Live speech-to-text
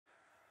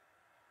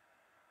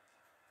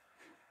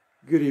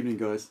Good evening,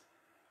 guys.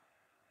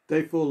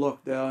 Day 4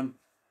 lockdown,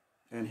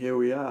 and here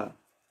we are.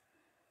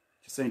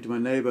 Just saying to my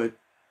neighbor,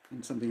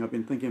 and something I've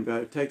been thinking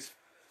about, it takes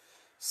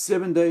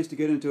 7 days to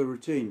get into a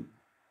routine.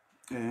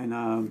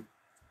 And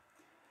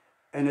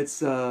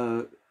it's,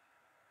 we're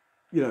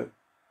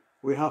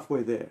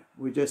halfway there.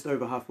 We're just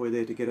over halfway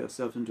there to get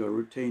ourselves into a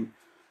routine,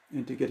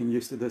 into getting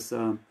used to this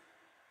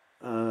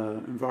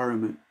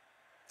environment.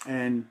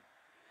 And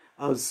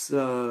I was,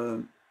 uh,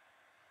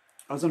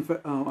 I was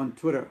on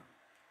Twitter,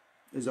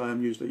 as I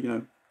am usually,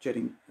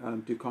 chatting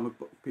to comic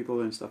book people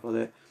and stuff like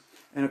that.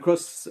 And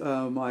across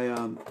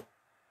my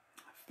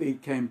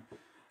feed came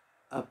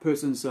a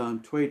person's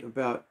tweet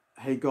about,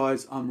 "Hey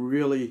guys, I've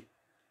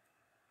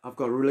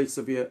got really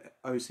severe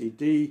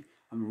OCD.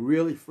 I'm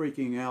really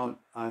freaking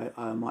out.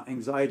 My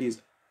anxiety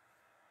is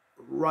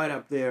right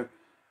up there,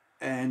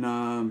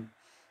 and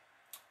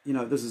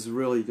this is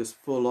really just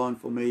full on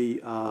for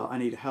me. I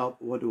need help.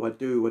 What do I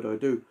do? What do I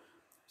do?"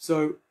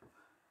 So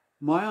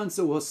my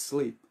answer was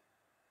sleep.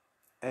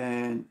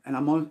 And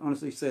I'm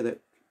honestly say that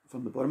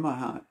from the bottom of my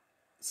heart,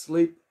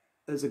 sleep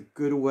is a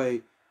good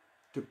way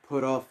to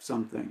put off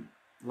something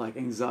like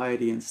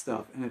anxiety and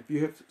stuff. And if you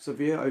have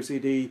severe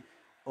OCD,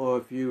 or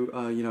if you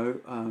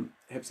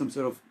have some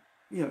sort of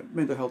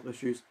mental health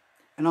issues,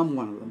 and I'm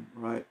one of them,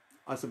 right?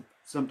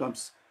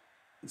 Sometimes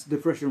it's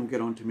depression will get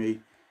onto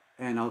me,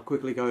 and I'll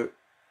quickly go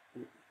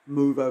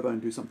move over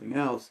and do something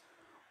else.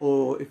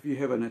 Or if you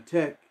have an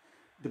attack,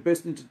 the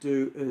best thing to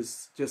do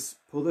is just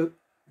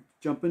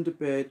jump into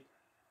bed,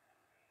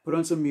 put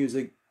on some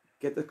music,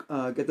 get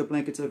the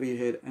blankets over your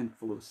head, and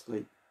fall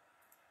asleep.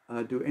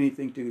 Do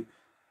anything to.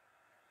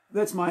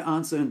 That's my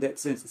answer in that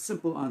sense. The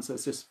simple answer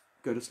is just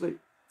go to sleep.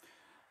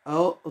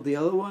 The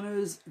other one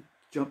is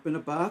jump in a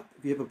bath.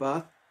 If you have a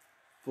bath,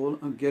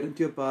 get into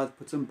your bath,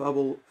 put some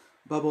bubble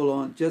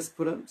on. Just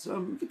put up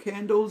some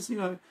candles.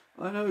 I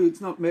know it's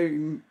not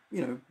very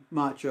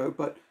macho,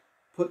 but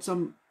put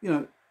some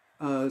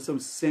some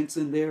scents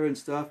in there and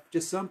stuff.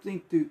 Just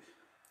something to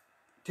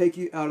take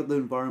you out of the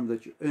environment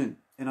that you're in.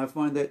 And I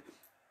find that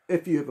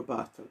if you have a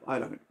bathtub, I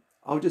don't.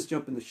 I'll just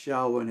jump in the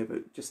shower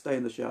and just stay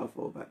in the shower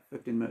for about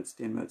 15 minutes,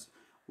 10 minutes,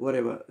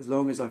 whatever, as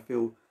long as I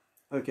feel,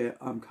 okay,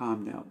 I'm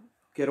calm now.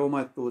 Get all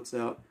my thoughts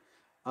out.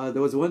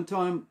 There was one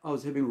time I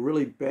was having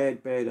really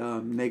bad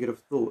negative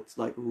thoughts,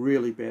 like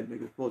really bad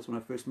negative thoughts when I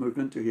first moved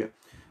into here.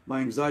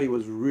 My anxiety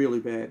was really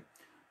bad.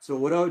 So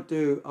what I would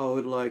do, I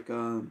would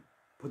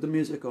put the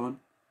music on.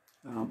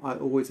 I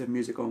always have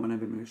music on when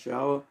I'm in a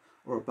shower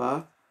or a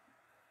bath.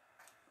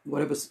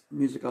 Whatever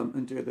music I'm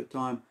into at the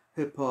time,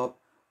 hip hop,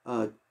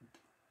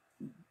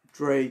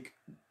 Drake,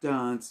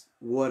 dance,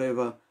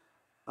 whatever,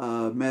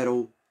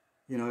 metal,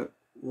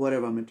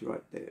 whatever I'm into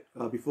right there.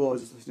 Before I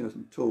was just listening to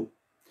some Tool,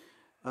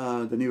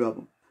 the new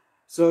album.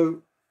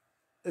 So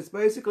it's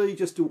basically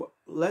just to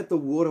let the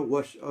water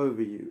wash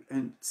over you,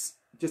 and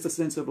just a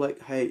sense of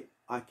like, hey,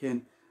 I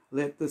can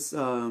let this,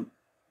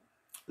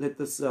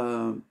 this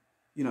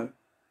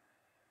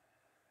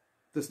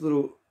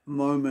little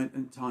moment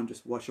in time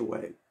just wash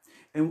away.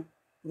 And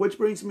which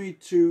brings me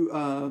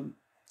to,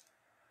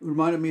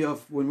 reminded me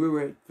of when we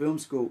were at film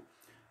school.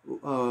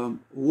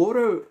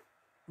 Water,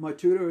 my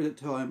tutor at the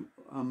time,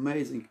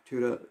 amazing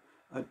tutor.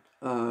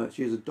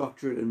 She has a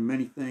doctorate in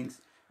many things,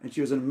 and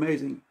she was an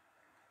amazing.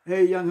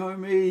 Hey, young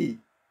homie,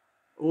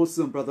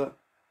 awesome brother,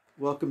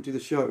 welcome to the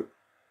show.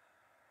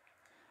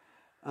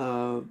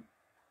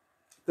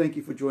 Thank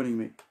you for joining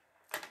me.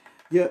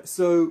 Yeah,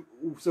 so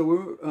we're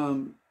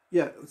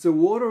so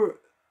water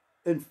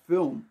in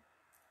film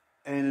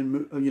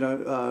and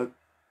in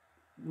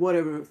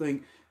whatever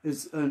thing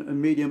is a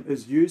medium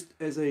is used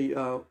as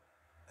a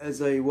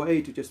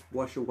way to just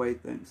wash away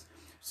things.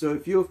 So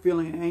if you're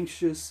feeling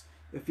anxious,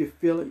 if you're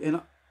feeling,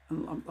 and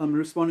I'm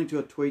responding to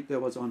a tweet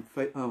that was on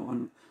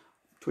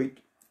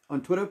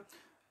Twitter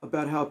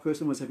about how a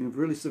person was having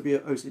really severe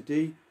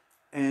OCD,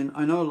 and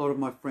I know a lot of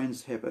my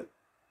friends have it.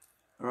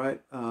 All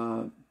right,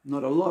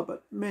 not a lot,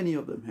 but many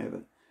of them have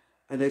it,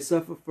 and they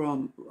suffer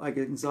from like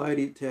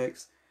anxiety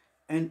attacks.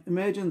 And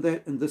imagine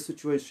that in this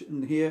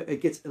situation here,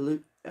 it gets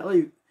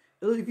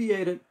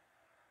alleviated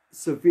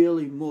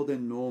severely more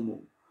than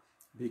normal,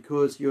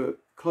 because you're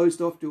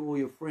closed off to all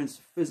your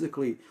friends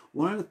physically.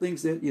 One of the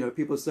things that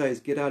people say is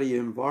get out of your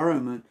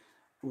environment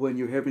when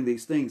you're having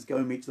these things.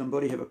 Go meet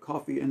somebody, have a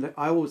coffee, and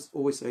I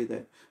always say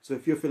that. So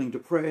if you're feeling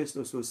depressed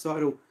or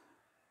suicidal,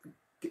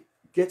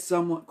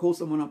 call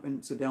someone up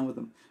and sit down with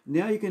them.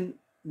 Now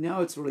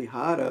it's really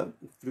harder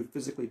to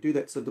physically do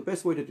that. So the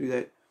best way to do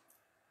that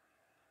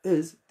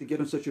is to get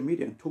on social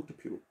media and talk to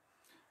people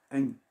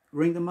and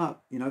ring them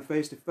up,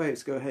 face to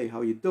face. Go, hey, how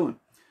are you doing?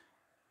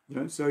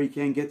 So you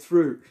can get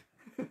through.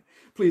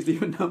 Please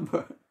leave a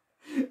number,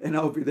 and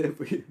I'll be there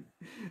for you.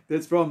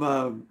 That's from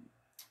a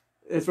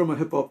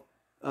hip hop,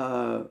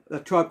 a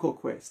Tribe Called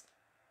Quest.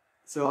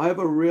 So I have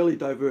a really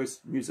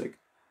diverse musical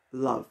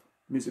love.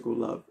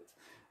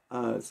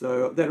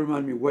 So that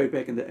reminded me way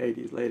back in the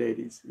 80s, late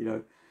 80s.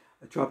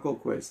 A Tribe Called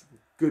Quest,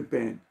 good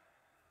band,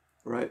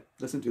 right?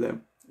 Listen to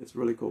them. It's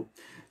really cool.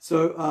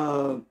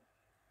 So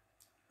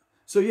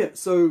yeah,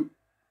 so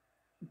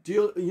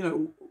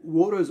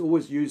water is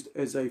always used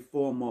as a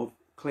form of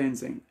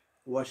cleansing,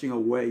 washing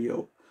away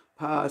your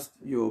past,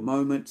 your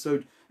moment.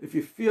 So if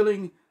you're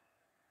feeling,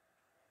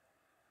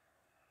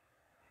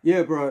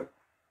 yeah, bro,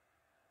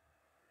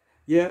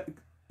 yeah,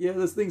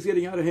 this thing's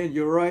getting out of hand.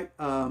 You're right.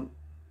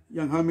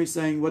 Young homie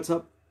saying, "What's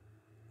up?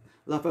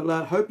 Laugh out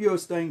loud. Hope you're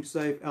staying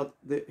safe out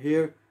there.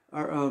 Here,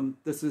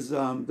 this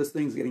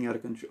thing's getting out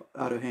of control,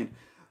 out of hand.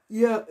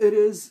 Yeah, it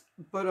is.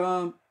 But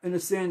in a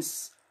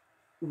sense,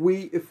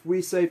 if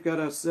we safeguard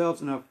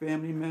ourselves and our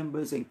family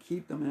members and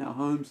keep them in our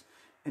homes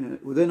and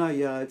within our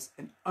yards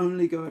and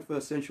only go out for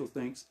essential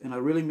things, and I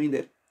really mean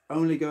that,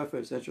 only go out for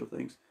essential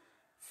things,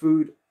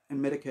 food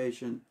and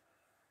medication,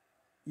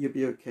 you'll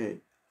be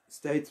okay.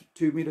 Stay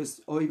 2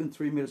 meters or even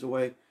 3 meters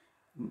away.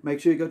 Make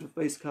sure you go to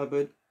face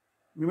covered.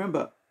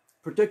 Remember,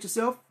 protect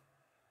yourself.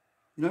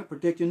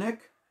 Protect your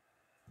neck,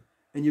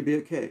 and you'll be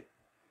okay.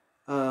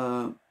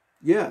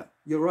 Yeah,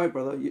 you're right,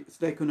 brother.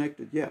 Stay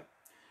connected. Yeah.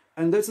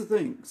 And that's the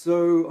thing.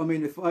 So, I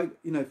mean, if I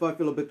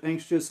feel a bit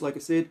anxious, like I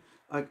said,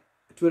 I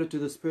tweeted to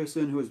this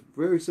person who has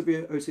very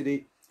severe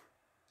OCD,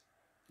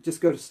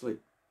 just go to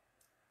sleep.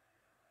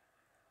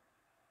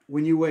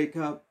 When you wake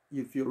up,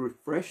 you feel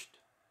refreshed,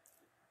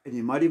 and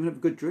you might even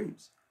have good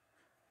dreams.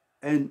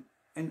 And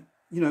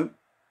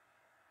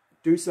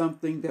do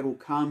something that will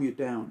calm you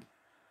down.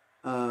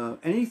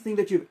 Anything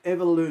that you've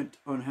ever learned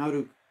on how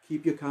to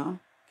keep you calm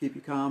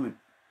and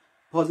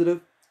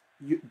positive,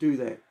 you do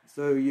that.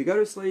 So you go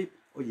to sleep,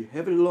 or you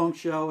have a long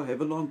shower,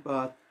 have a long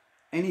bath,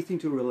 anything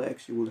to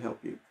relax you will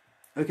help you.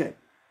 Okay.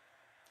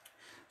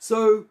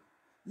 So,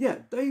 yeah,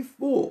 day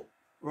 4,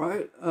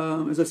 right?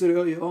 As I said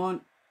earlier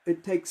on,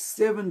 it takes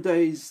 7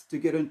 days to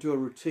get into a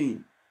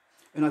routine.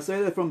 And I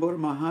say that from the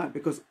bottom of my heart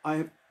because I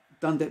have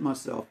done that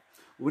myself.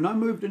 When I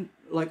moved in,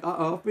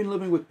 I've been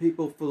living with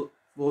people for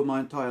my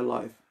entire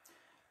life.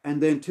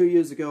 And then 2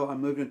 years ago, I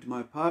moved into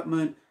my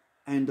apartment,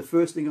 and the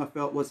first thing I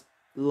felt was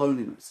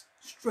loneliness.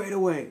 Straight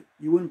away.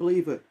 You wouldn't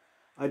believe it.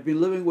 I'd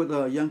been living with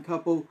a young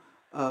couple,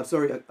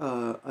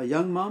 a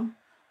young mum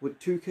with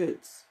 2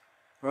 kids,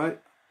 right?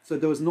 So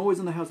there was noise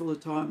in the house all the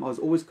time. I was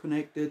always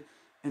connected,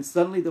 and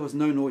suddenly there was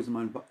no noise in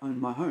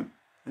my home,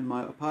 in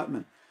my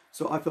apartment.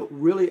 So I felt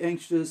really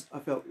anxious. I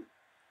felt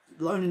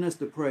loneliness,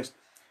 depressed.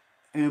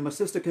 And my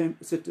sister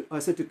I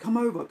said to come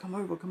over.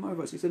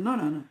 She said,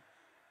 no.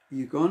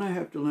 You're going to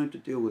have to learn to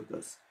deal with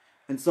this.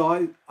 And so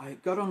I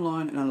got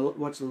online and I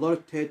watched a lot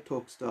of TED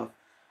Talk stuff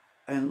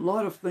and a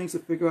lot of things to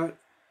figure out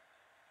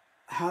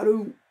how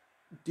to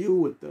deal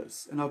with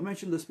this. And I've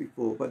mentioned this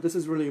before, but this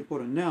is really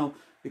important now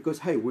because,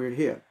 hey, we're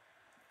here,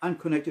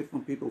 unconnected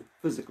from people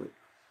physically.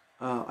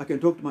 I can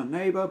talk to my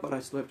neighbor, but I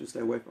still have to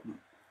stay away from him,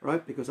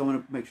 right? Because I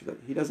want to make sure that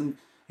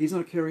he's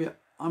not a carrier,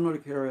 I'm not a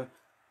carrier,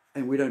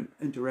 and we don't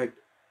interact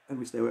and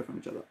we stay away from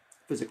each other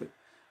physically,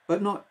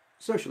 but not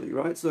socially,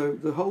 right? So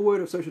the whole word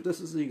of social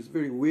distancing is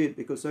very weird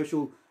because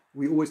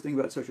we always think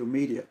about social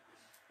media.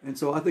 And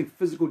so I think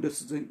physical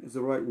distancing is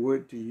the right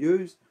word to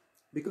use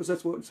because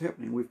that's what's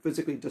happening. We're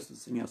physically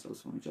distancing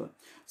ourselves from each other.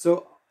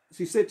 So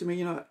she said to me,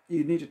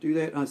 you need to do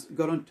that. And I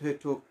got on TED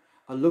Talk.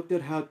 I looked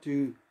at how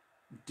to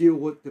deal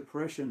with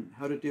depression,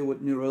 how to deal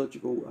with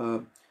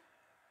neurological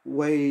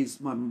ways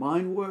my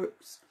mind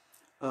works,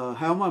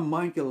 how my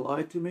mind can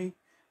lie to me.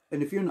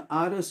 And if you're an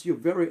artist, you're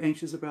very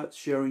anxious about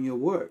sharing your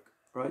work,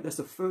 right? That's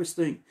the first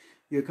thing.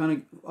 You're kind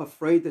of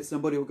afraid that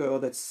somebody will go, oh,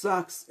 that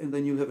sucks, and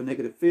then you'll have a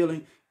negative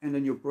feeling, and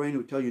then your brain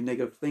will tell you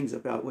negative things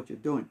about what you're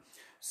doing.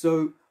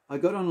 So I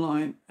got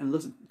online and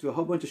listened to a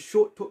whole bunch of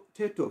short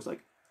TED Talks,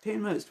 like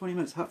 10 minutes, 20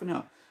 minutes, half an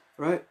hour,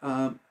 right?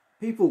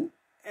 People,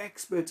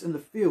 experts in the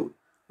field,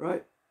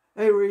 right?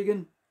 Hey,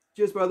 Regan,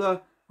 cheers,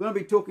 brother. We're going to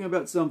be talking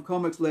about some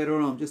comics later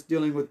on. I'm just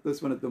dealing with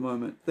this one at the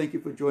moment. Thank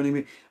you for joining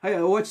me. Hey,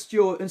 I watched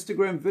your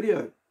Instagram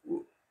video.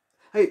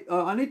 Hey,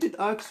 I need to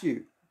ask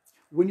you,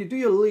 when you do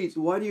your leads,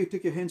 why do you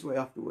take your hands away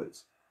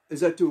afterwards? Is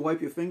that to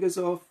wipe your fingers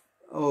off?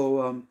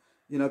 Or,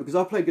 because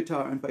I play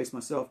guitar and bass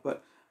myself,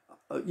 but,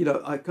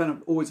 I kind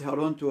of always held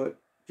on to it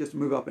just to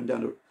move up and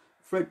down the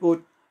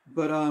fretboard,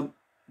 but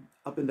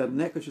up and down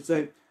the neck, I should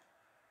say.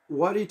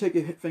 Why do you take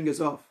your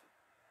fingers off?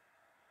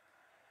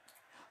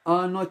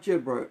 Not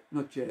yet, bro.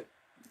 Not yet.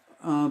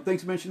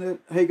 Thanks for mentioning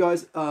it. Hey,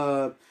 guys.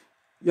 Young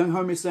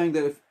homie saying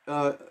that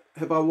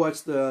have I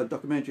watched the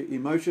documentary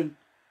Emotion?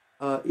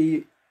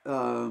 Is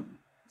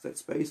that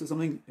space or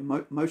something?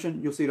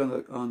 Emotion. You'll see it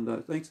on the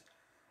things.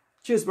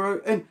 Cheers,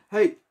 bro. And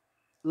hey,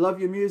 love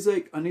your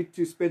music. I need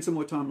to spend some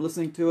more time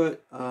listening to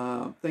it.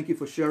 Thank you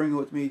for sharing it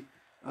with me,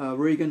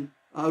 Regan.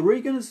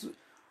 Regan's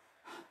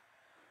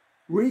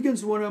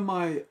one of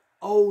my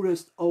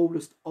oldest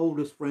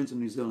friends in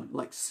New Zealand.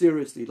 Like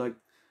seriously, like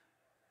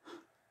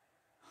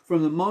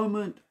from the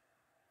moment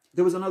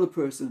there was another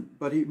person,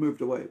 but he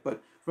moved away.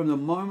 But from the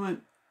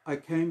moment I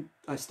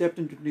stepped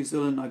into New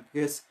Zealand, I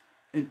guess,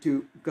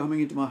 into coming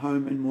into my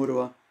home in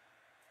Murua,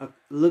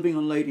 living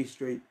on Lady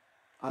Street.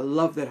 I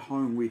love that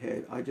home we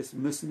had. I just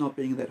miss not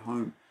being in that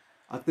home.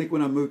 I think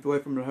when I moved away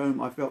from the home,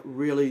 I felt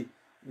really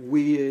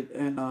weird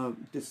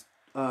and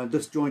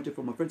disjointed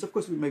from my friends. Of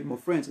course, we made more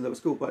friends, and that was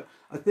cool. But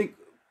I think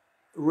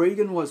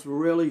Regan was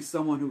really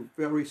someone who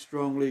very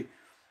strongly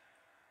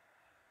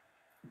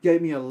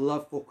gave me a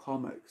love for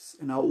comics,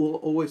 and I will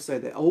always say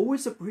that. I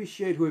always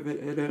appreciate whoever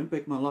had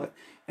impacted my life,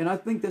 and I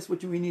think that's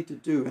what we need to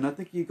do. And I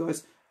think you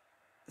guys,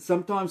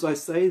 sometimes I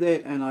say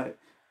that, and I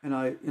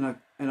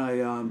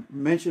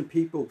mention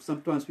people.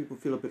 Sometimes people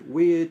feel a bit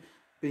weird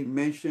being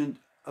mentioned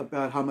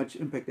about how much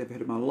impact they've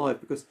had in my life,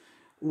 because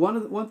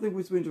one thing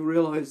we need to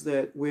realize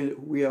that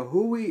we are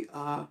who we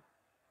are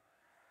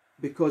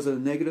because of the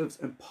negatives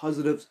and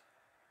positives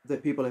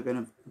that people have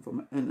had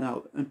in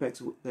our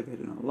impacts they've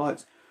had in our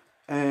lives.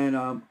 And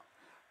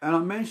I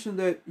mentioned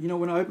that, you know,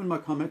 when I opened my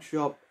comic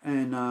shop,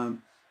 and I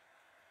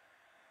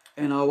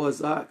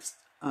was asked,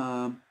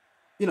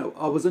 you know,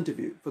 I was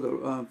interviewed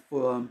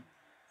for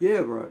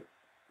yeah, bro,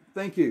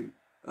 thank you,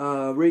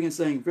 Regan,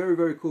 saying very,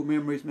 very cool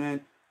memories,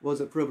 man. Was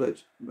a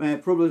privilege,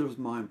 man. Privilege was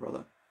mine,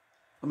 brother.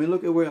 I mean,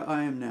 look at where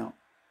I am now.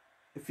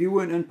 If you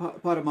weren't in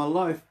part of my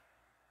life,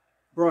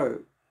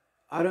 bro,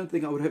 I don't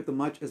think I would have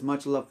as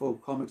much love for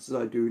comics as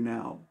I do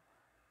now,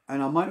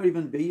 and I might not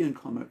even be in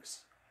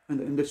comics in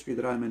the industry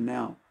that I'm in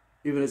now,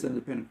 even as an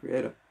independent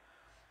creator.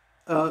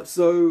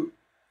 So,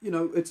 you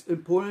know, it's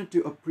important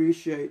to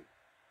appreciate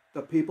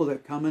the people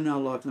that come in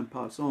our lives and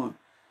pass on.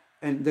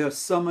 And there are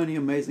so many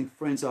amazing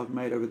friends I've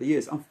made over the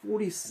years. I'm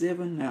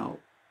 47 now,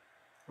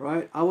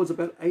 right? I was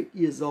about 8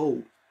 years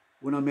old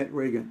when I met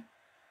Regan.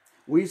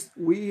 We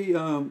you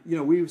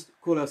know, we used to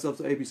call ourselves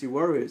the ABC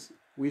Warriors.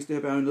 We used to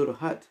have our own little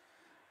hut.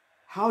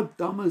 How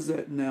dumb is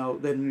that now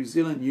that in New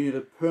Zealand you need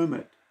a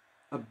permit,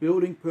 a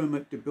building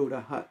permit to build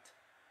a hut,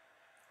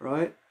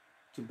 right?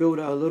 To build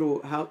our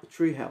little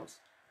tree house.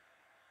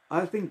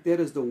 I think that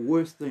is the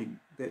worst thing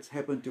that's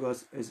happened to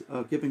us, as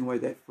giving away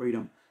that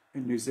freedom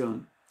in New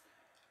Zealand.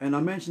 And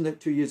I mentioned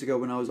that 2 years ago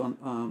when I was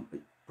on,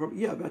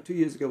 about 2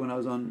 years ago when I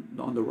was on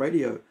the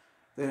radio,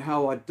 that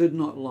how I did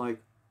not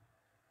like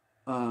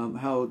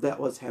how that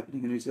was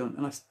happening in New Zealand,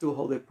 and I still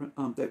hold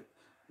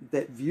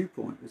that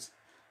viewpoint. It's,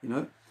 you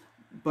know,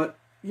 but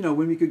you know,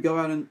 when we could go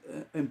out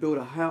and build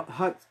a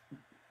hut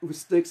with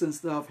sticks and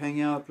stuff,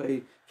 hang out,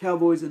 play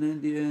cowboys and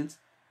Indians.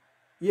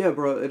 Yeah,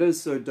 bro, it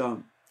is so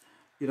dumb,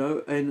 you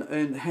know,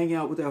 and hang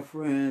out with our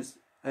friends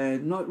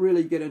and not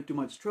really get into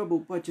much trouble,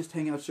 but just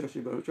hang out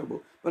socially about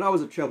trouble. But I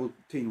was a troubled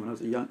teen when I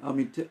was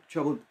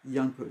troubled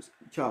young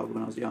child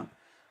when I was young,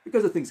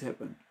 because of things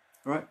happen,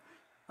 right?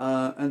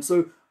 And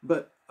so,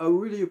 but I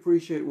really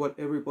appreciate what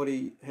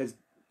everybody has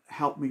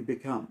helped me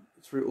become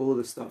through all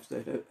the stuff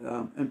that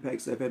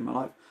impacts they've had in my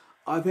life.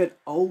 I've had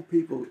old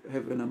people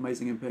have an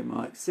amazing impact in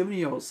my life,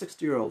 70-year-olds,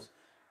 60-year-olds,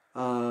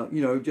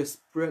 you know,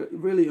 just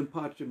really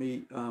impart to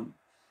me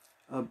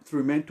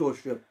through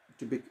mentorship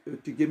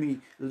to give me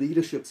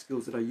leadership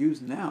skills that I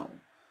use now,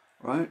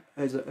 right?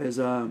 As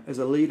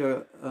a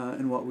leader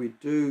in what we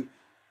do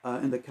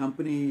in the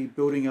company,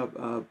 building up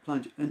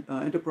Plunge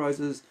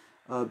Enterprises,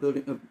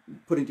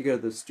 putting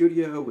together the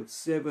studio with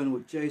Seven,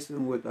 with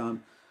Jason, with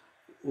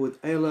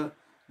Ayla,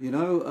 you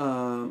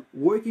know,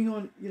 working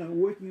on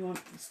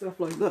stuff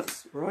like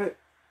this, right?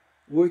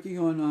 Working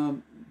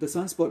on the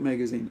Sunspot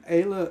magazine.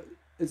 Ayla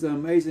is an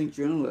amazing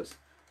journalist.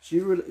 She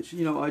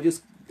you know, I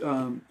just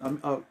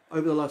over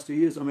the last 2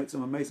 years, I met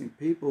some amazing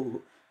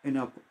people in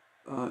our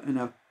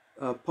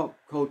pop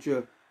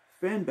culture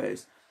fan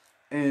base,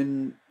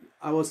 and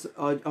I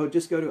would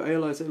just go to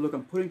Ayla and say, look,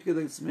 I'm putting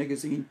together this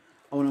magazine.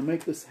 I want to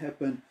make this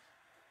happen.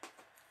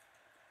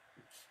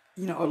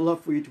 You know, I'd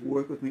love for you to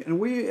work with me. And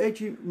we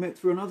actually met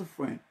through another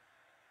friend,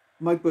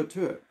 Mike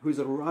Bertur, who's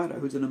a writer,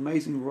 who's an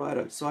amazing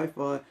writer,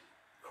 sci-fi,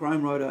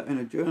 crime writer, and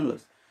a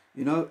journalist.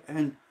 You know,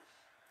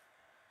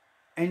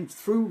 and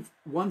through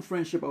one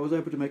friendship, I was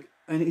able to make,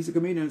 and he's a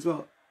comedian as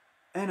well,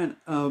 and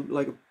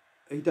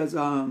he does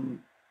at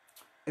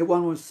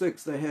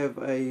 116 they have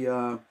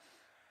a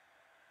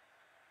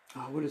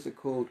what is it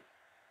called?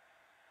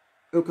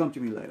 It'll come to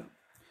me later.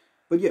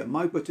 But yeah,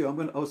 Mike Bertur,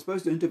 I was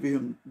supposed to interview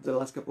him the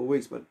last couple of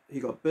weeks, but he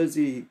got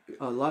busy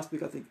last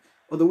week, I think,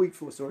 or the week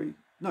before. Sorry,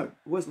 no, it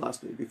was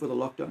last week before the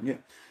lockdown. Yeah,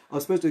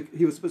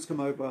 he was supposed to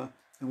come over,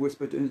 and we're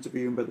supposed to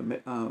interview him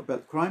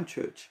about Crime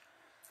Church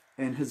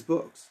and his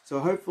books. So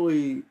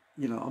hopefully,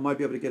 you know, I might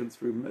be able to get him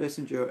through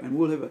Messenger, and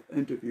we'll have an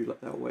interview like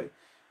that way.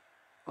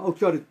 I'll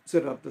try to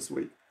set it up this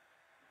week.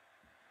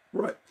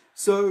 Right.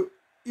 So,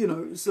 you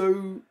know,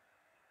 so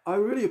I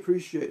really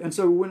appreciate, and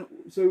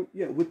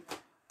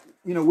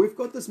we've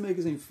got this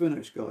magazine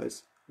finished,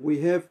 guys. We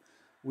have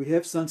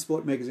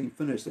Sunspot magazine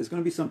finished. There's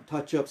going to be some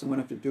touch-ups I'm going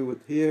to have to do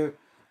with here.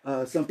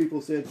 Some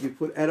people said you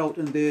put adult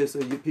in there, so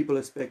people are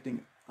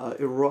expecting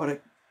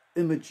erotic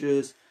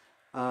images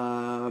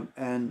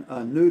and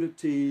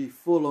nudity,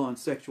 full-on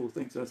sexual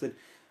things. So I said,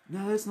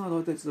 no, that's not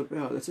what that's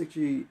about. That's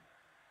actually,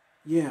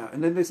 yeah.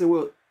 And then they said,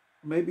 well,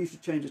 maybe you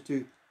should change it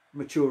to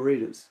mature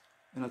readers.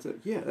 And I said,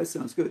 yeah, that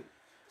sounds good.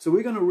 So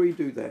we're going to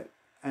redo that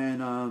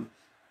and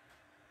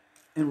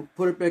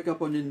put it back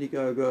up on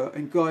Indiegogo.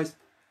 And guys,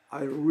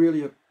 I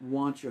really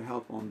want your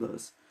help on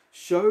this.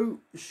 Show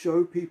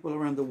people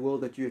around the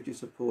world that you have to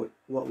support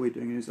what we're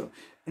doing in Israel.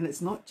 And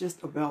it's not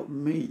just about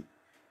me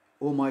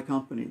or my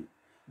company.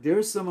 there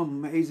are some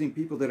amazing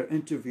people that are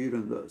interviewed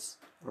in this.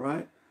 All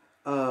right,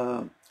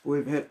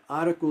 we've had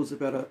articles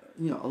about a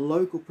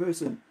local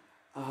person.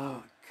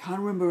 Can't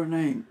remember her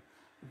name,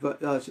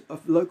 but a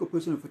local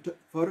person who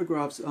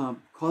photographs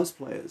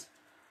cosplayers,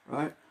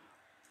 right?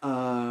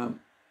 And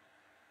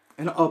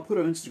I'll put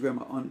her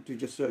Instagram on to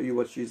just show you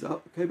what she's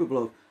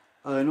capable of.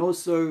 And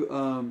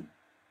also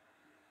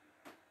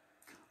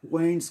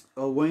Wayne's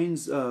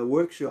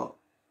workshop,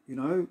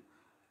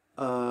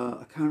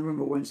 I can't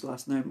remember Wayne's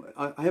last name.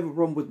 I have a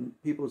problem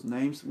with people's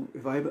names.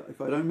 If I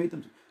don't meet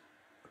them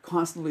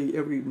constantly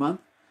every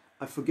month,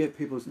 I forget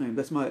people's names.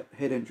 That's my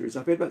head injuries.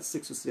 I've had about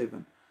 6 or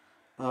 7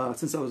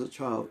 since I was a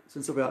child.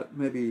 Since about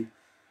maybe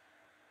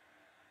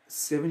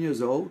 7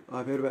 years old,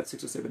 I've had about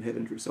 6 or 7 head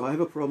injuries. So I have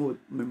a problem with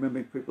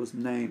remembering people's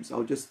names.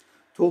 I'll just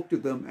talk to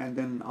them and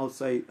then I'll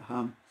say,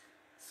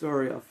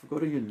 sorry, I've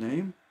forgotten your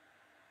name.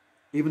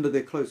 Even though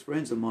they're close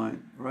friends of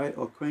mine, right?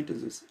 Or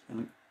acquaintances.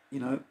 And,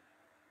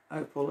 I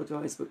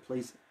apologize, but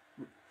please,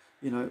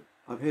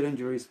 I've had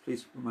injuries,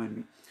 please remind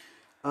me.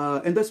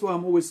 And that's why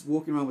I'm always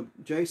walking around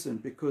with Jason,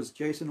 because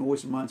Jason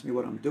always reminds me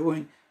what I'm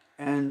doing.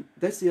 And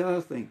that's the other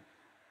thing.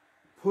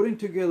 Putting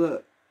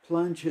together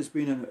Plunge has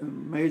been an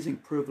amazing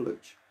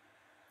privilege.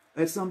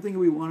 It's something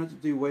we wanted to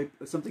do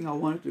something I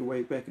wanted to do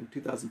way back in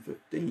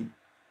 2015,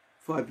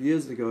 5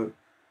 years ago.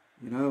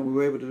 We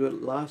were able to do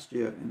it last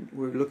year, and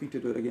we're looking to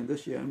do it again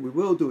this year, and we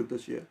will do it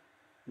this year,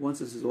 once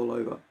this is all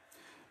over.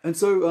 And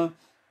so,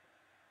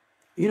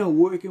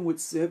 working with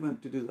Seven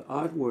to do the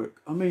artwork.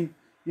 I mean,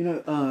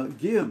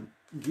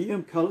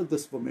 Guillaume colored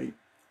this for me,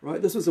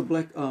 right? This was a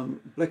black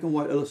and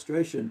white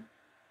illustration.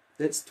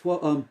 That's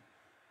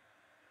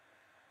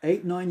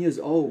 8, 9 years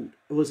old.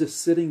 It was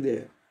just sitting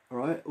there, all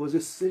right? It was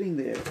just sitting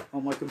there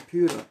on my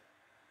computer.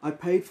 I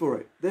paid for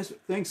it.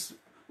 Thanks,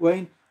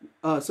 Wayne.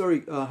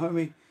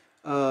 Homie.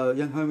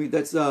 Young homie,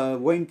 that's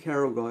Wayne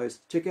Carroll, guys.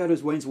 Check out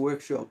Wayne's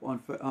workshop on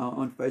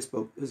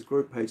Facebook, his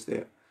group page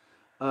there.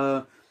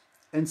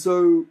 And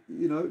so,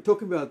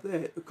 talking about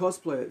that, the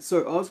cosplayer.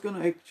 So I was going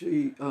to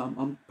actually,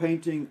 I'm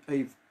painting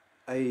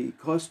a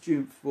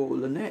costume for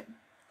Lynette,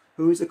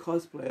 who is a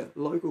cosplayer,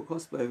 local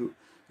cosplayer, who,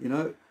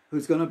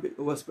 who's going to be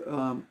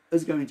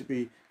is going to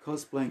be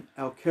cosplaying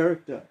our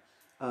character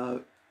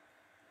on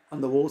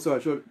the wall. So I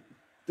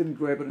didn't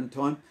grab it in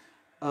time.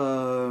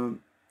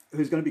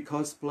 Who's going to be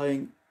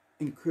cosplaying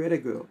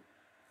Incredible,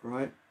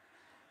 right?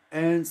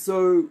 And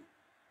so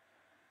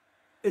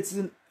it's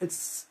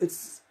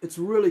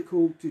really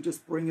cool to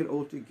just bring it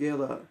all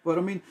together. But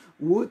I mean,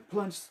 with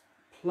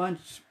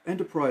Plunge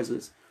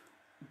Enterprises,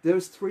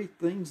 there's 3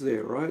 things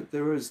there, right?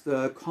 There is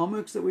the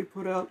comics that we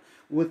put out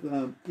with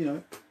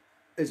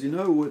as you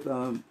know, with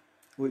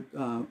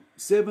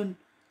Seven,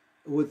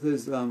 with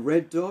his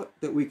Red Dot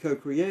that we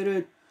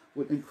co-created,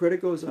 with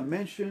Incredible, as I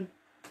mentioned,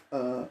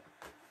 of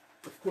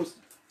course,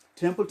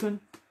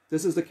 Templeton.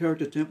 This is the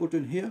character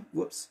Templeton here.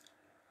 Whoops.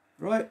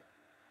 Right?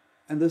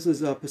 And this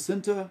is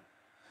Pacinta.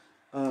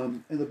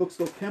 And the book's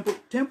called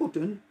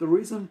Templeton. The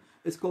reason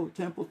it's called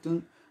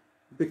Templeton,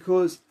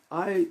 because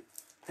I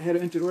had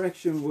an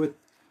interaction with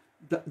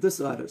this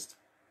artist,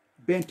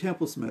 Ben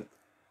Templesmith.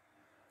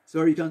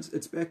 Sorry,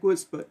 it's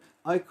backwards, but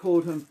I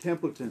called him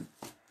Templeton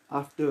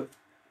after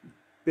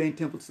Ben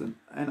Templeton,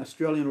 an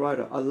Australian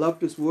writer. I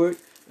loved his work.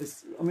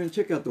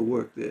 Check out the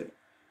work there.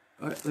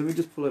 All right, let me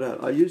just pull it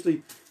out. I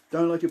usually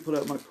don't like to pull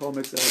out my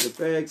comics out of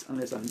the bags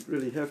unless I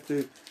really have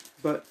to.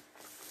 But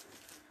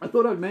I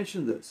thought I'd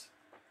mention this,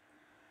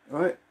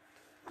 right?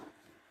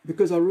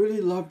 Because I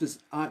really loved his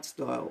art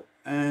style,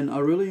 and I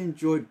really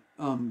enjoyed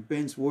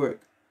Ben's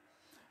work.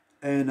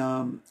 And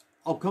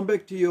I'll come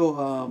back to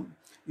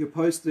your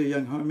post there,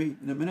 young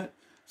homie, in a minute.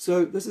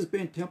 So this is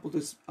Ben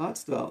Templeton's art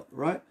style,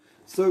 right?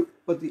 So,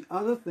 but the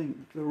other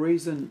thing, the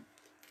reason,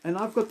 and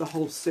I've got the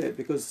whole set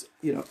because,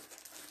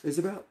 there's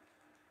about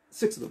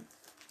 6 of them.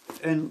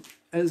 And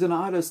as an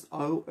artist,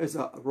 as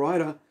a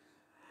writer,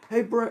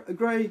 hey,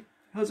 Gray,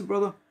 how's it,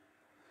 brother?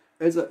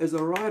 As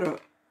a writer,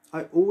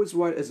 I always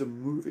write as a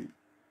movie.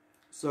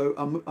 So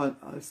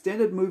a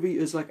standard movie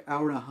is like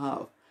 1.5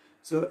 hours.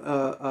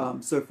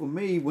 So for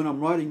me, when I'm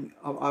writing,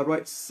 I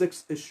write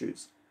 6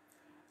 issues.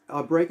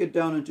 I break it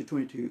down into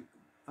 22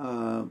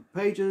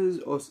 pages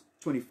or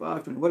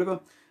 25, 20,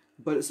 whatever.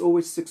 But it's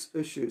always 6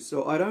 issues.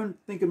 So I don't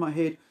think in my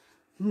head,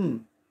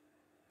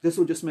 this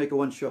will just make a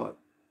one shot.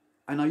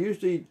 And I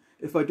usually,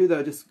 if I do that,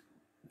 I just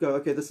go,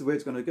 okay, this is where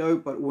it's going to go.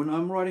 But when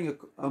I'm writing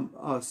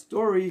a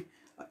story,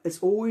 it's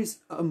always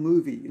a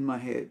movie in my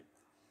head.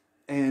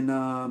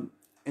 And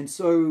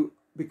so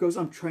because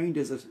I'm trained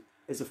as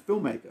a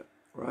filmmaker,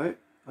 right?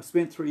 I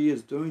spent 3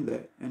 years doing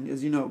that. And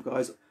as you know,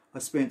 guys, I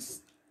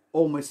spent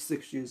almost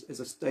 6 years as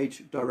a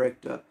stage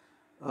director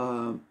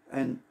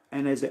and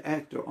as an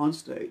actor on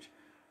stage.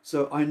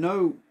 So I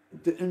know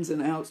the ins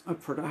and outs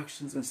of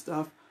productions and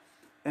stuff.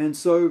 And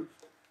so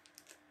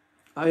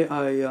I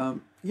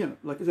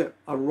like I said,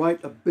 I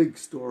write a big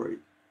story.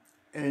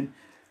 And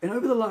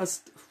over the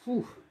last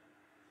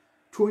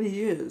 20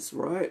 years,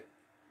 right,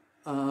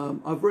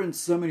 I've written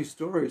so many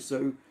stories.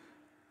 So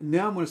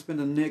now I'm going to spend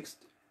the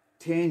next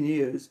 10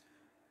 years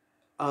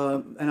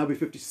and I'll be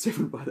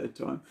 57 by that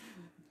time.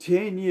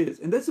 10 years.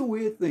 And that's a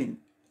weird thing.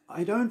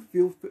 I don't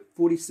feel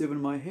 47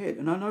 in my head.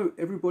 And I know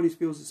everybody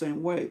feels the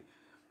same way.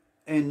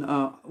 And,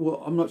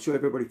 well, I'm not sure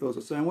everybody feels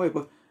the same way,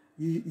 but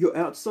you're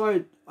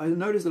outside. I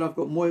noticed that I've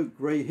got more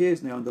grey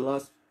hairs now in the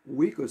last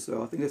week or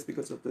so. I think that's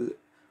because of the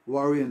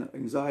worry and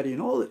anxiety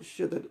and all that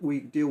shit that we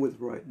deal with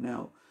right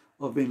now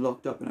of being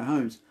locked up in our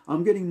homes.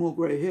 I'm getting more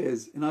grey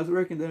hairs. And I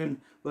reckon that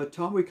by the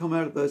time we come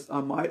out of this,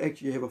 I might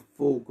actually have a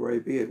full grey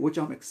beard, which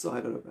I'm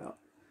excited about.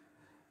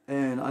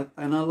 And I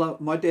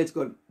love, my dad's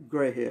got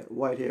grey hair,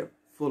 white hair,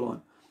 full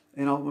on.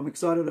 And I'm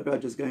excited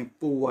about just going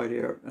full white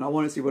hair. And I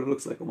want to see what it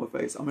looks like on my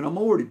face. I mean, I'm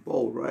already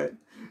bald, right?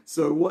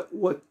 So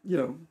what you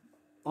know,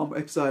 I'm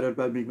excited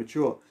about being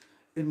mature.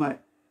 In my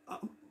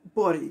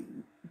body,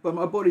 but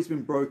my body's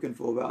been broken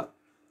for about,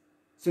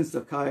 since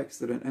the car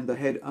accident and the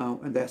head,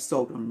 and the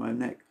assault on my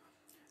neck.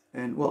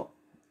 And well,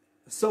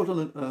 assault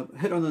on the,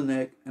 head on the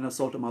neck and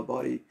assault on my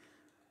body.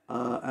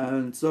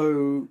 And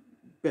so,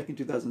 back in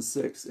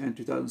 2006 and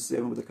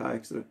 2007 with the car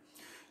accident.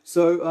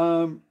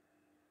 So,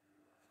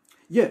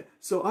 yeah,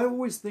 so I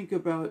always think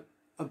about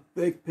a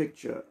big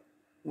picture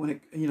when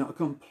it, you know, a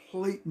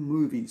complete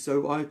movie.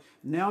 So I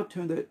now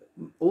turn that,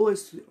 all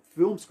those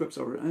film scripts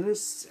are written, and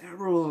there's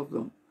several of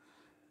them.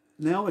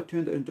 Now I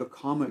turned it into a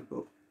comic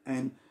book.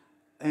 And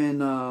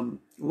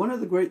one of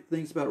the great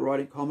things about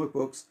writing comic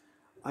books,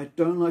 I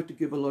don't like to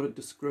give a lot of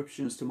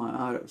descriptions to my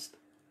artist.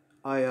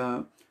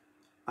 I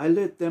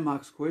let them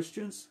ask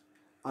questions.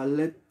 I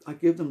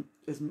give them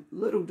as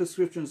little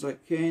description as I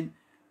can,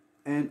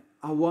 and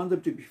I want them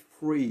to be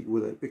free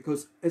with it,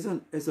 because as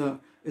an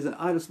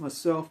artist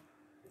myself,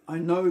 I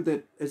know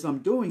that as I'm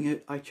doing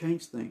it, I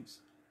change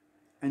things,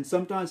 and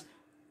sometimes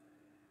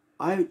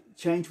I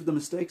change with the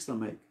mistakes I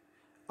make.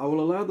 I will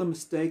allow the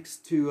mistakes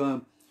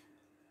to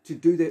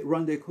do that,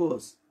 run their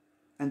course,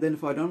 and then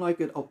if I don't like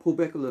it, I'll pull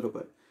back a little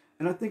bit.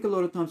 And I think a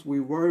lot of times we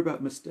worry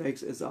about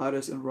mistakes as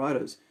artists and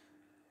writers.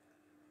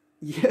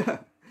 Yeah.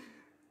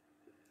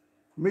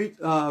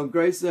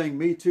 Grace saying,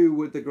 me too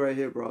with the grey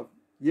hair, bro.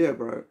 Yeah,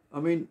 bro. I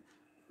mean,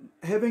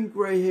 having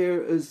grey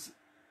hair is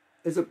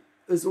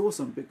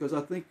awesome, because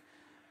I think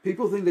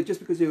people think that just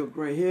because you have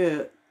grey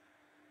hair,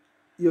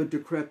 you're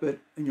decrepit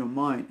in your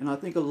mind. And I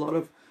think a lot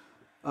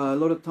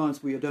of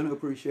times we don't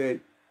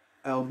appreciate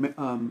our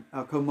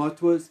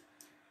kaumatuas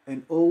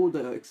and all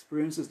the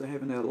experiences they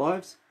have in their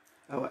lives,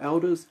 our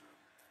elders,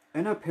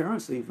 and our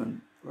parents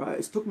even, right?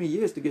 It took me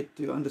years to get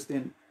to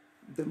understand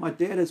that my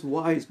dad is a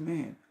wise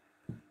man.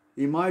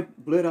 He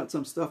might blurt out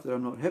some stuff that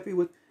I'm not happy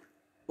with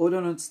or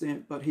don't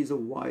understand, but he's a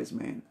wise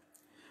man.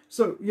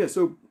 So, yeah,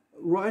 so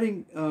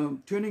writing,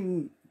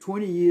 turning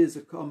 20 years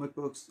of comic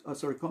books,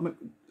 comic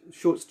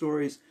short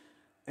stories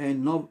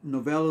and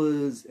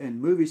novellas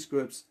and movie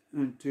scripts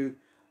into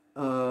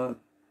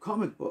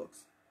comic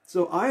books.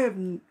 So I have,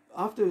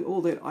 after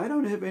all that, I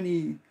don't have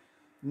any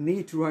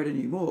need to write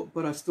anymore,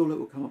 but I still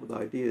will come up with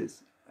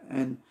ideas,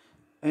 and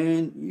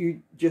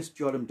you just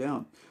jot them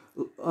down.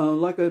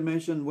 Like I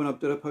mentioned when I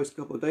did a post a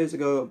couple of days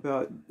ago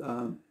about,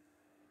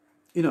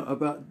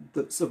 about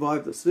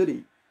Survive the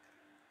City.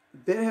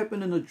 That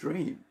happened in a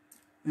dream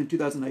in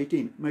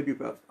 2018, maybe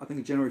about, I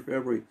think, January,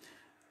 February.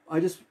 I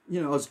just,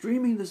 I was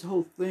dreaming this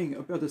whole thing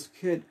about this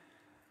kid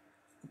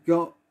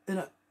got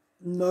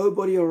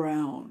nobody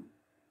around,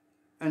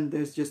 and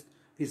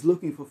he's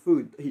looking for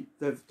food.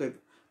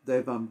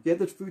 They've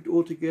gathered food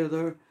all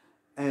together,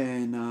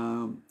 and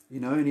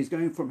and he's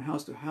going from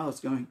house to house,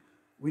 going,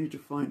 we need to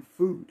find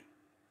food,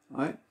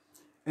 right?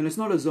 And it's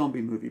not a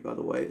zombie movie, by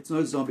the way. It's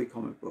not a zombie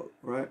comic book,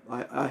 right?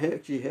 I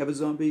actually have a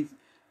zombie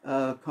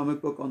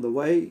comic book on the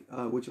way,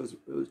 which was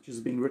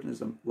being written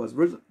as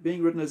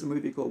a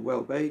movie called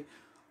Well Bay,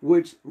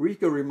 which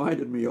Rika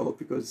reminded me of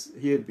because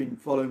he had been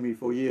following me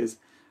for years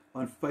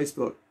on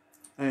Facebook,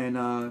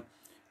 and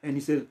he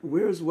said,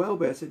 "Where is Well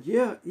Bay?" I said,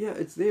 "Yeah,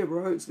 it's there,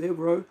 bro. It's there,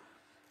 bro."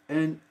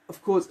 And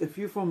of course, if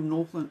you're from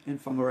Northland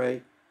and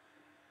Whangarei,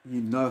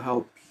 you know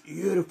how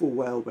beautiful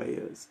Whale Bay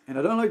is. And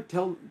I don't like to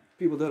tell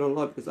people that a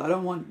lot, because I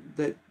don't want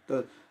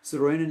the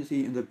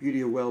serenity and the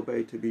beauty of Whale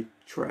Bay to be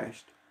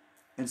trashed.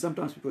 And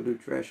sometimes people do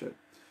trash it,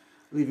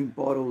 leaving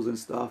bottles and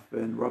stuff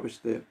and rubbish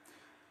there.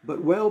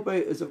 But Whale Bay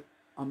is an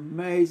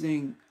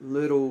amazing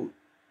little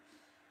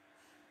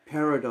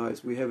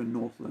paradise we have in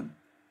Northland.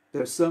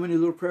 There are so many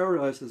little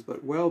paradises,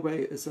 but Whale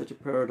Bay is such a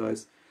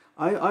paradise.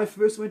 I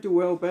first went to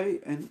Whale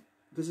Bay, and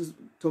this is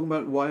talking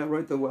about why I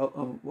wrote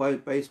why I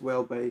based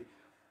Whale Bay,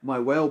 my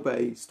Whale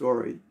Bay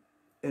story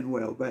in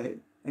Whale Bay,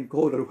 and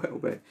called it Whale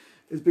Bay,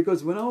 is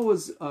because when I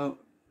was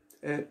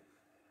at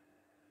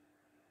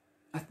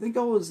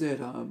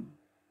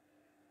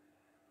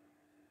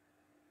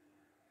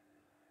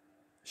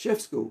chef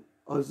school,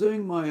 I was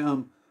doing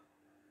my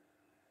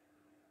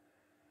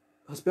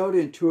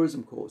hospitality and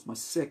tourism course, my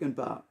second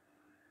bar,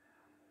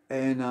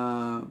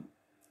 and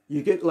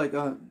you get like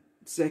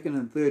second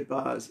and third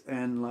bars,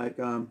 and like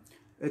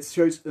it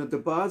shows the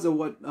bars are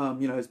what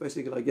it's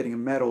basically like getting a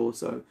medal,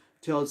 so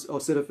tells,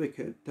 or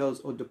certificate, tells,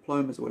 or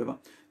diplomas or whatever,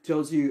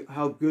 tells you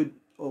how good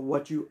or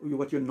what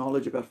your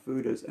knowledge about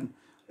food is. And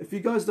if you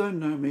guys don't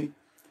know me,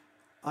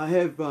 I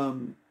have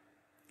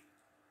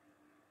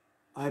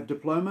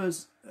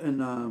diplomas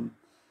in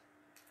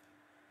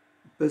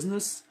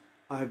business.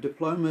 I have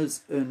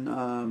diplomas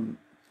in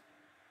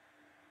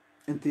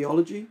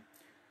theology,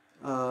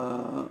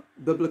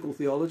 biblical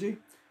theology.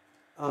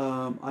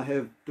 I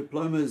have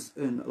diplomas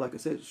in, like I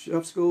said,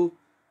 chef school.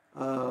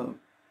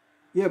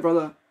 Yeah,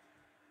 brother.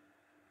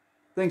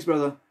 Thanks,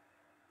 brother.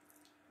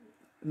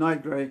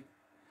 Night, Gray.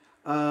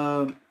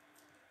 Let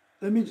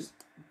me just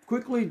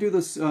quickly do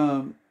this.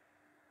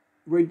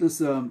 Read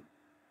this.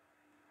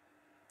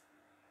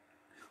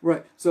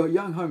 Right. So,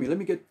 young homie. Let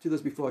me get to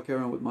this before I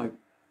carry on with my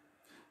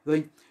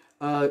thing.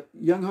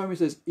 Young homie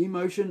says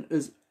emotion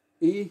is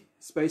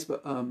space,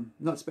 but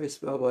not space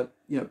spell, but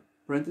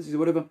parentheses or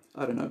whatever.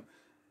 I don't know.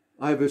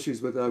 I have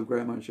issues with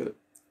grammar and shit.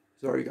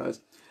 Sorry,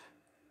 guys.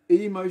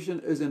 Emotion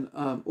is an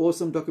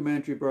awesome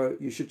documentary, bro.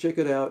 You should check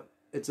it out.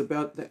 It's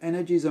about the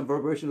energies and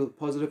vibrations of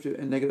positive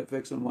and negative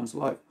effects on one's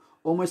life.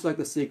 Almost like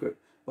The Secret,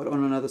 but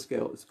on another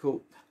scale. It's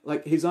cool.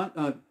 Like he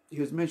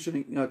was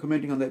mentioning,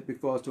 commenting on that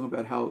before. I was talking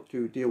about how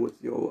to deal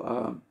with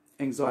your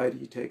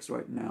anxiety attacks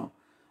right now,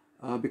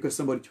 because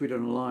somebody tweeted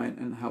online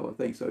and how I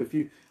think. So if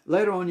you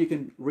later on you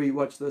can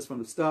rewatch this from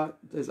the start.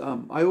 There's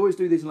I always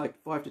do these in like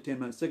 5 to 10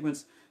 minute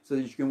segments so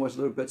that you can watch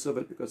little bits of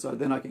it, because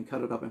then I can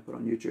cut it up and put it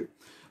on YouTube.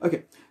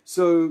 Okay,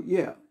 so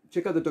yeah,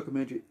 check out the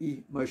documentary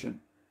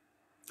Emotion.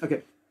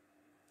 Okay.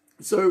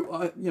 So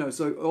I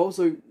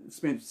also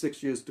spent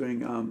 6 years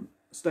doing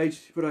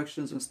stage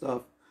productions and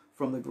stuff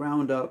from the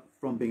ground up,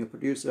 from being a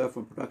producer,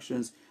 from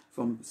productions,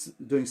 from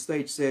doing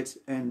stage sets.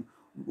 And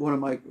one of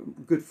my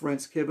good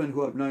friends, Kevin,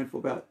 who I've known for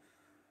about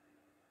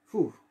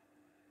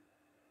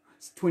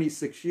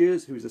 26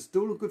 years, who's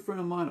still a good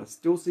friend of mine. I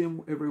still see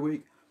him every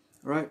week,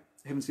 right?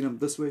 Haven't seen him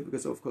this week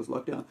because of course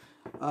lockdown.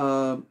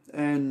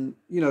 And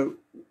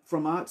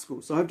from art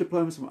school, so I have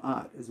diplomas from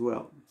art as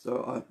well.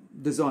 So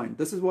design.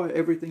 This is why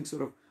everything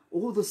sort of,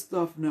 all the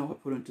stuff now I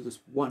put into this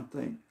one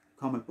thing: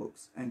 comic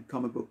books and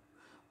comic book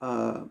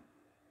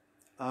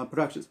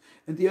productions.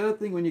 And the other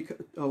thing, when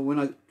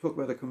I talk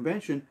about a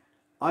convention,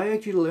 I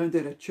actually learned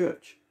that at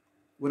church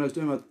when I was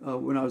doing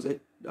when I was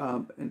at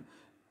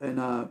in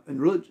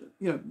religion,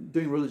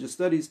 doing religious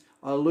studies.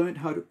 I learned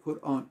how to put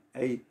on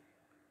a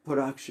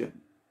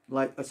production,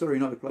 like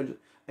not a production,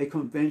 a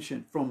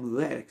convention from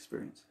that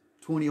experience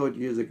 20 odd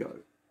years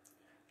ago.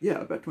 Yeah,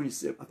 about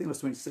 27. I think I was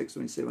 26,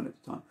 27 at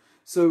the time.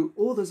 So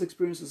all those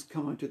experiences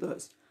come into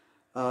this.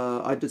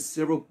 I did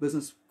several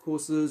business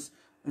courses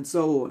and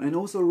so on. And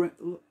also,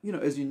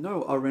 as you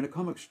know, I ran a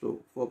comic store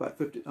for about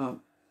 15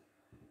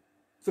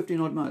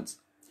 odd months.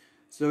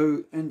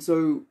 So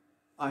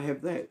I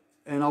have that.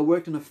 And I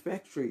worked in a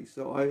factory.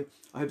 So I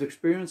have the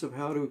experience of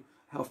how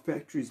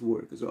factories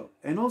work as well.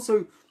 And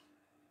also,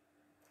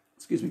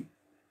 excuse me,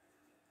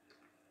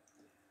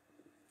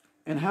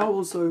 and how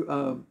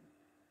also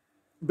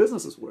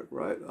businesses work,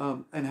 right?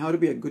 And how to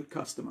be a good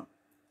customer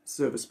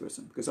service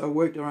person, because I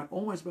worked around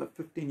almost about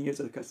 15 years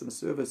at customer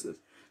services.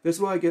 That's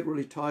why I get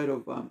really tired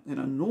of and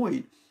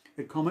annoyed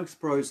at comics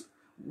pros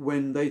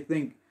when they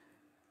think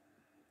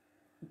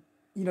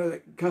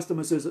that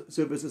customer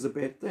service is a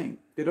bad thing.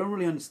 They don't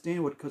really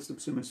understand what customer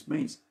service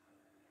means.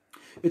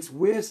 It's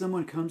where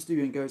someone comes to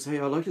you and goes, "Hey,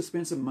 I'd like to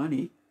spend some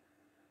money.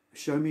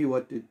 Show me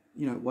what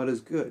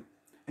is good,"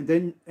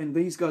 and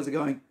these guys are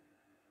going,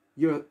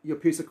 "You're a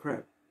piece of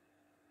crap,"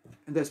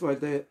 and that's why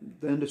the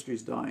industry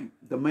is dying.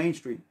 The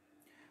mainstream.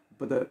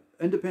 But the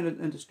independent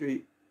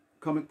industry,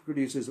 comic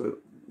producers are,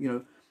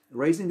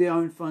 raising their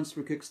own funds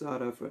through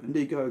Kickstarter, for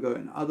Indiegogo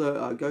and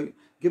other Go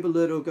Give a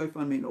Little,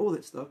 GoFundMe, and all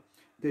that stuff.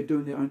 They're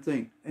doing their own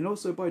thing, and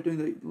also by doing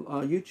the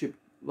YouTube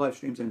live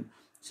streams and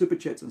super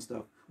chats and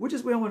stuff, which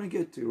is where I want to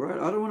get to, right?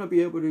 I don't want to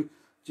be able to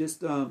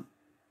just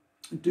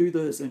do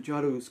this and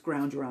try to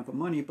scrounge around for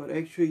money, but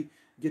actually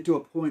get to a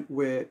point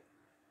where,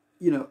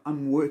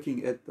 I'm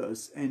working at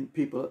this and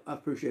people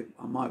appreciate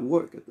my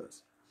work at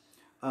this.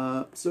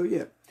 So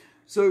yeah.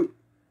 So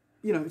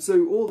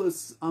all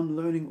this, I'm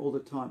learning all the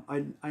time.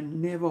 I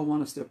never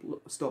want to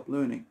stop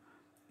learning.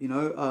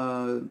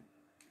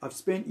 I've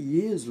spent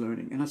years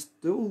learning, and I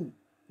still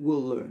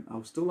will learn.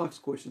 I'll still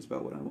ask questions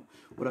about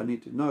what I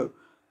need to know,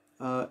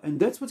 and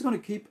that's what's going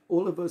to keep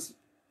all of us,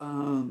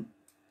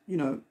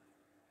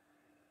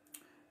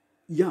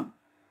 young.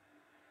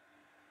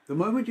 The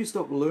moment you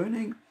stop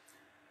learning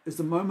is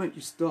the moment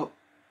you stop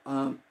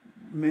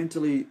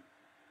mentally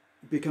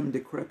becoming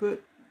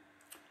decrepit.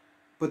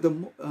 But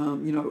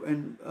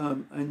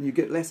and you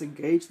get less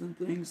engaged in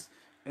things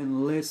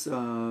and less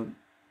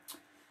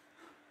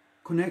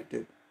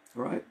connected,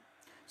 right?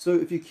 So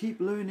if you keep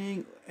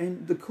learning,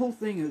 and the cool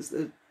thing is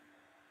that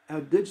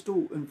our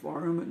digital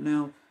environment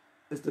now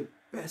is the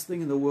best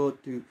thing in the world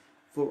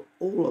for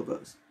all of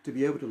us to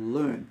be able to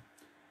learn.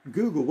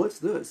 Google, what's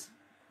this?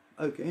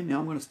 Okay, now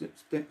I'm going to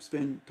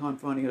spend time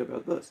finding out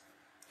about this.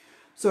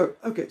 So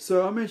okay,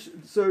 so I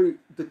mentioned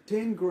the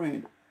 10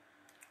 grand.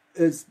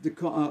 Is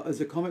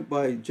a comic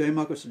by J.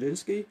 Michael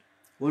Straczynski,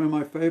 one of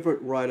my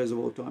favorite writers of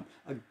all time,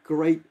 a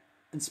great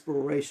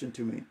inspiration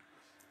to me,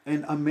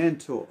 and a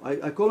mentor.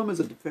 I call him as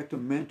a de facto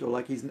mentor.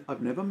 Like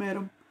I've never met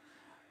him,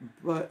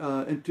 But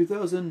in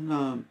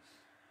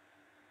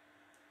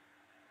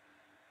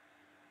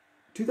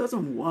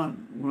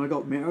 2001, when I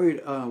got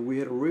married,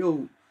 we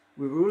were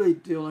really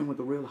dealing with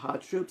the real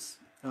hardships,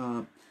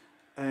 and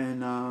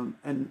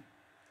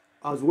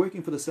I was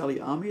working for the Sally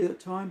Army at that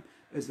time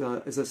as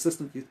as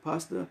assistant youth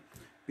pastor,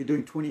 be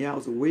doing 20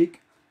 hours a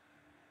week,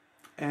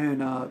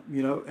 and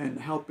and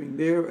helping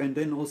there, and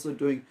then also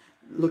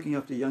looking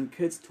after young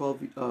kids,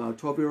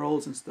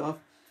 12-year-olds and stuff,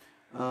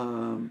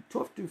 12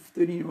 to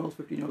 13-year-olds,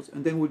 15-year-olds,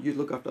 and then you'd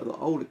look after the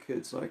older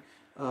kids, like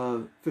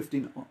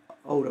 15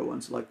 older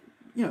ones, like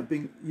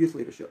being youth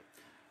leadership,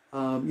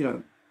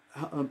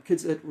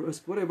 kids at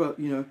risk, whatever,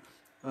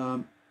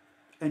 and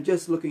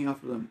just looking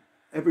after them.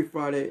 Every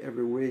Friday,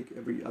 every week,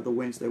 every other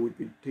Wednesday, we'd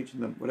be teaching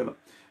them whatever.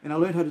 And I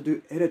learned how to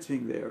do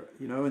editing there,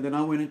 and then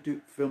I went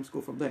into film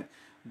school from there.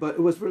 But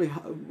it was really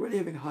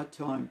having a hard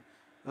time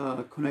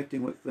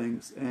connecting with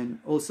things.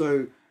 And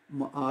also,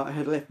 I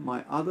had left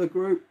my other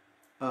group,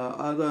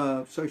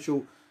 other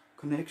social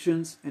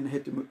connections, and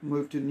had to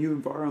move to a new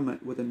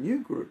environment with a new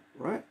group,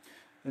 right?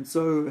 And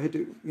so I had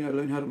to,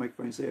 learn how to make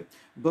friends there.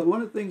 But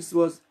one of the things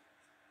was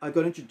I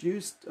got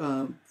introduced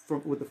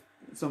with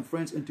some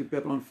friends into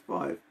Babylon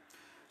 5.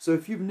 So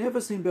if you've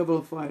never seen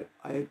Babylon 5,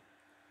 I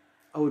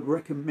would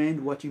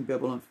recommend watching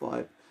Babylon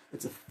 5.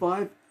 It's a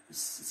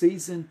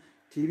 5-season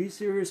TV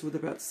series with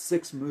about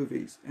 6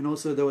 movies. And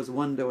also there was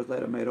one that was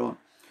later made on.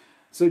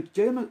 So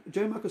J.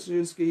 Michael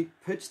Straczynski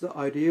pitched the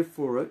idea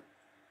for it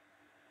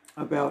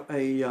about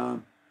a...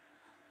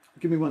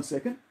 give me 1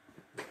 second.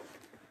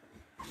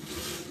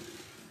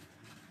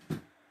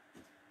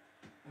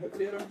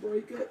 Hopefully I don't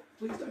break it.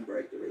 Please don't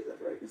break the reason I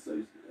break it.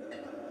 So,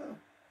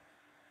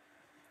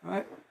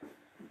 alright.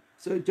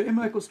 So J.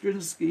 Michael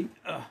Straczynski,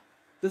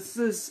 this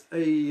is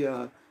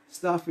a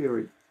Star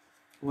Ferry,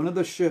 one of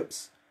the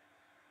ships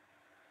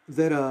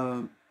that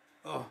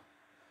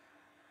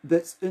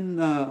that's in.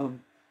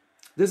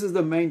 This is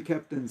the main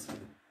captain's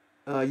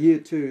year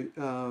 2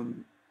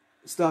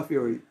 Star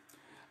Ferry,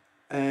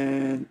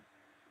 and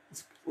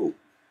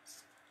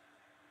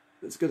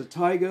it's got a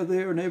tiger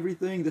there and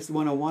everything. This is the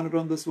one I wanted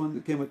on this one.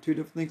 That came with 2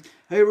 different things.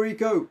 Hey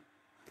Rico,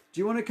 do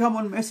you want to come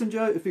on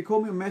Messenger? If you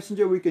call me on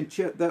Messenger, we can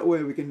chat that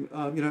way. We can,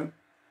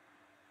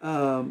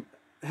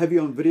 have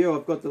you on video.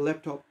 I've got the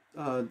laptop,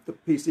 the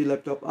PC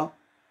laptop up,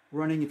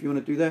 running. If you want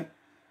to do that,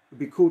 it'd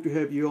be cool to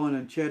have you on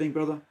and chatting,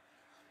 brother.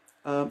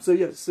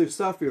 So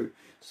Star Ferry.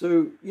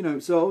 So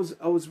so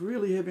I was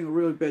really having a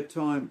really bad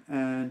time,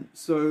 and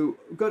so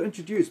got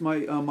introduced.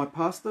 My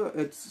pastor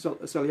at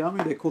Sally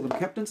Army, they call them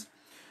captains.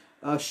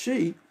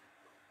 She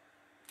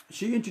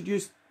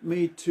introduced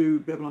me to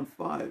Babylon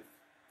 5.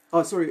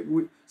 Oh, sorry,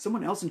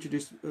 someone else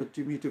introduced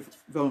to me to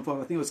Babylon 5. I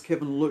think it was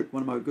Kevin Luke,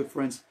 one of my good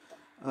friends.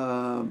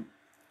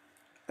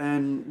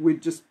 And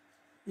we'd just,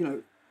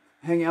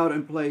 hang out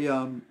and play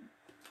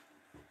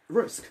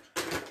Risk.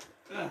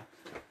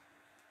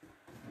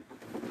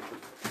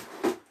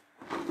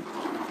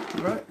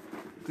 Right?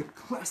 The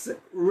classic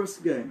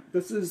Risk game.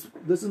 This is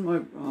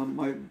my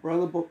my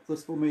brother bought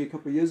this for me a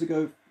couple of years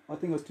ago. I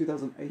think it was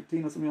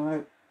 2018 or something like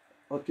that,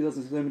 or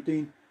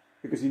 2017,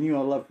 because he knew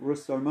I loved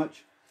Risk so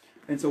much.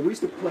 And so we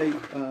used to play,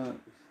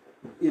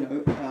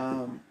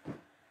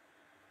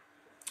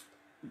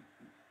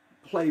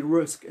 play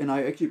Risk, and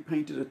I actually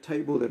painted a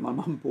table that my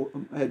mum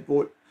had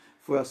bought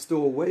for our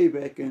store way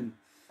back in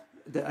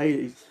the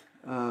 80s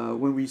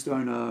when we used to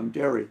own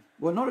dairy.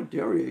 Well, not a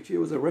dairy, actually, it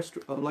was a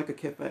restaurant, like a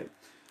cafe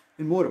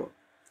in Moroa.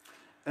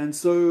 And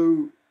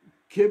so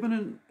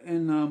Kevin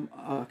and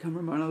I can't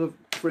remember another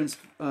friend's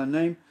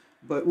name,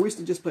 but we used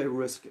to just play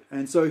Risk.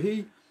 And so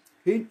we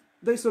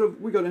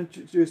got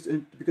introduced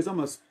in, because I'm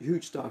a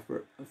huge Star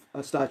Trek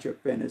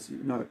fan, as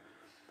you know.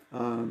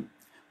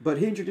 But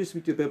he introduced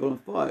me to Babylon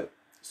 5.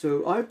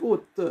 So I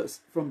bought this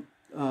from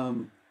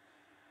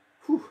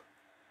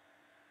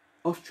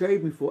off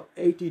trade me for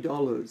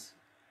 $80,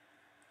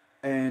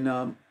 and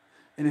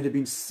it had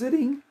been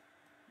sitting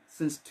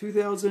since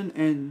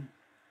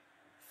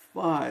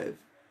 2005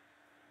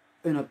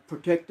 in a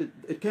protected.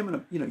 It came in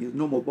a your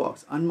normal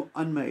box,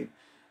 unmade,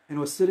 and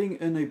it was sitting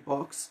in a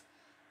box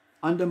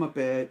under my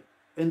bed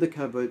in the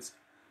cupboards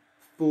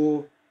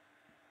for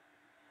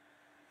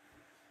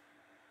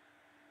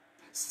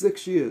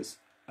 6 years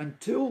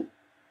until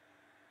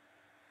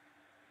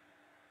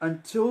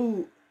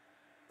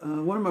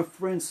one of my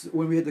friends,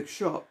 when we had the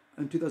shop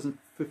in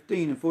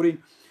 2015 and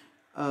 14,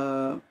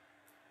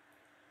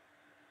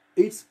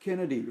 Eats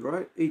Kennedy,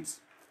 right?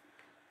 Eats,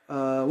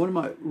 one of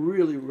my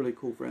really, really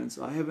cool friends.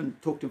 I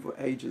haven't talked to him for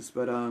ages,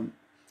 but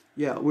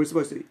yeah, we're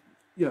supposed to,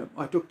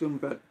 I talked to him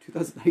about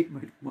 2008,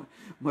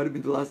 might have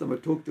been the last time I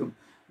talked to him.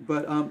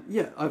 But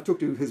yeah, I've talked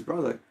to his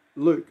brother,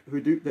 Luke,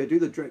 they do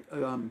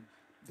the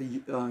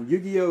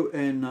Yu-Gi-Oh!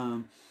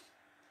 And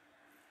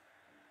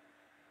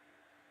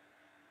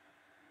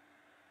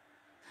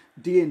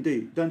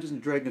D&D, Dungeons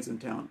and Dragons in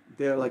town.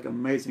 They're like an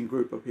amazing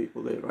group of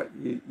people there, right?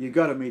 You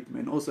got to meet them,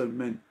 and also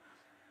Mint.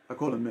 I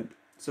call him Mint.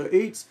 So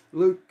Eats,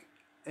 Luke,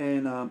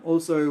 and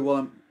also,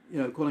 while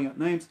I'm calling out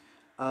names,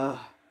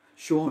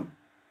 Sean.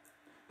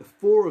 The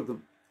 4 of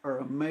them are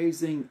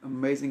amazing,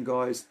 amazing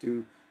guys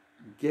to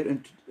get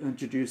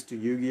introduced to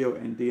Yu-Gi-Oh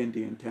and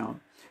D&D in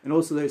town. And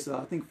also there's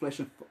I think Flesh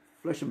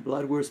and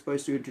Blood we're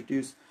supposed to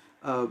introduce.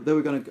 They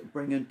were going to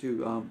bring in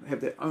to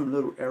have their own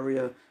little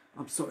area.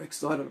 I'm so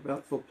excited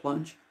about for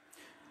Plunge.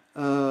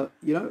 You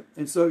know,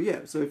 and so yeah,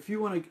 so if you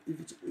want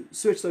to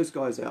search those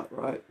guys out,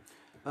 right?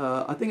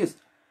 I think it's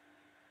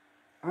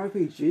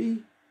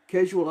RPG,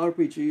 Casual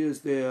RPG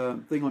is their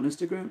thing on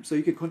Instagram, so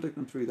you can contact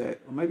them through that,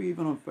 or maybe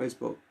even on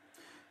Facebook.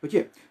 But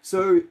yeah,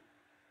 so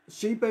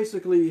she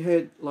basically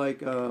had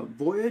like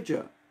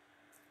Voyager,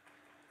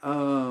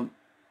 and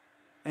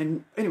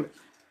anyway,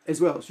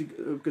 as well, she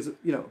because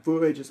you know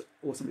Voyager's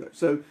awesome.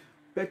 So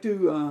back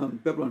to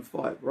Babylon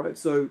 5, right?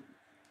 So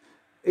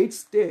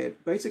Eat's dad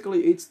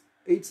basically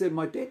Eat said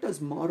my dad does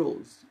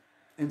models,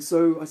 and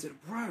so I said,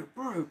 bro,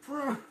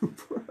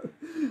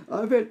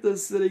 I've had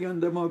this sitting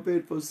under my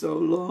bed for so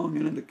long,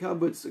 and in the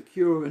cupboard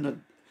secure,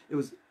 and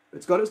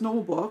it's got its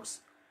normal box.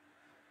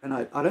 And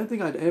I don't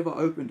think I'd ever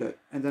opened it.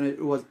 And then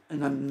it was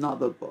in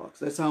another box.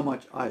 That's how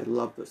much I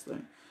love this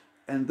thing.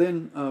 And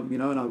then, you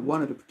know, and I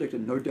wanted to protect it,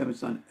 no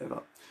damage done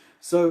ever.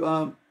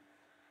 So,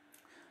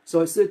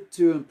 so I said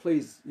to him,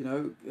 please, you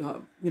know,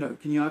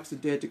 can you ask the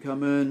dad to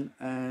come in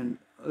and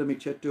let me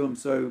chat to him?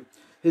 So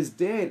his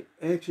dad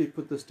actually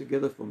put this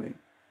together for me.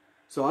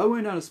 So I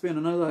went out and spent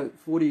another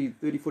 40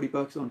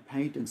 bucks on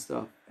paint and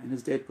stuff. And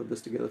his dad put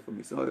this together for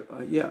me. So,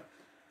 yeah,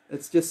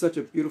 it's just such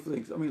a beautiful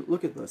thing. I mean,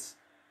 look at this.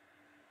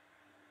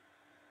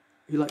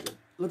 Look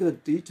at the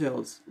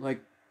details,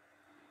 like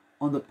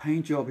on the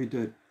paint job he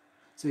did.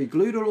 So he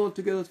glued it all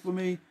together for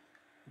me,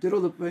 did all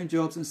the paint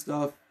jobs and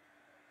stuff,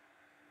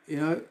 you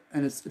know.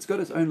 And it's got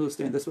its own little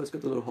stand. That's why it's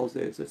got the little holes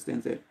there, so it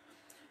stands there.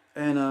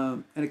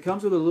 And it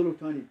comes with a little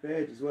tiny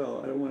badge as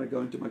well. I don't want to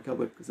go into my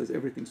cupboard because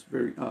everything's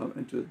very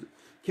into the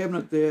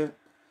cabinet there,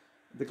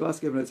 the glass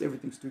cabinet.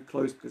 Everything's too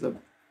close because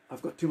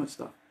I've got too much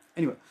stuff.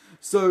 Anyway,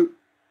 so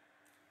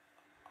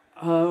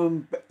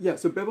yeah,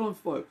 so Babylon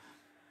 5.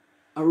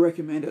 I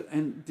recommend it.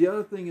 And the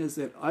other thing is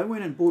that I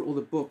went and bought all the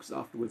books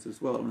afterwards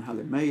as well on how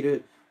they made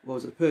it, what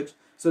was it pitched.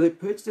 So they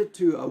pitched it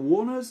to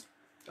Warner's.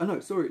 Oh no,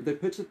 sorry, they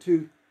pitched it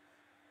to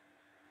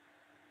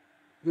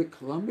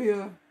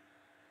Columbia.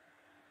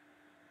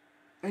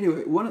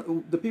 Anyway, one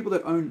of the people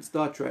that own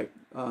Star Trek,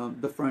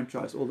 the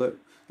franchise,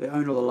 they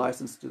own all the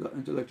license to the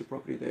intellectual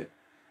property there.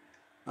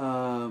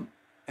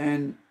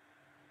 And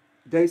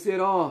they said,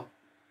 oh,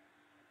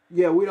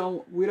 yeah, we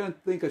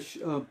don't think a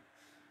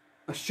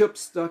ship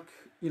stuck,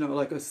 you know,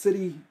 like a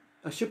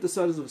ship the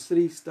size of a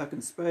city stuck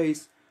in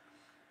space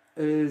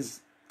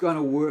is going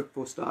to work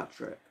for Star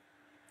Trek.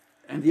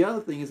 And the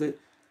other thing is that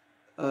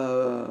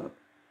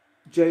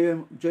J.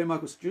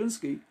 Michael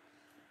Straczynski,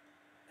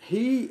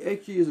 he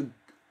actually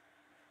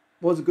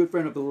was a good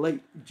friend of the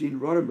late Gene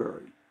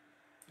Roddenberry,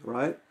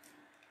 right?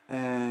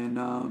 And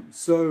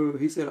so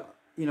he said,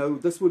 you know,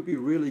 this would be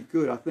really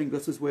good. I think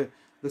this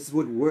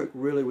would work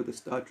really with the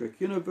Star Trek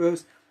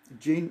universe.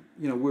 Gene,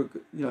 you know,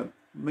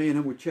 me and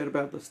him would chat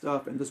about the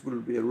stuff, and this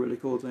would be a really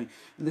cool thing.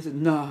 And they said,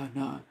 no, I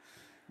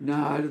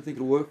don't think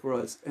it'll work for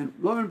us. And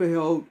lo and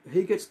behold,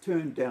 he gets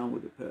turned down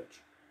with the pitch.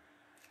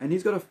 And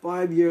he's got a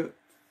 5-year,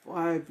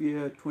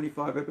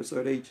 25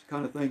 episode each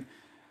kind of thing.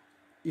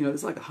 You know,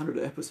 there's like 100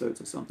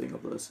 episodes or something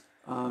of this.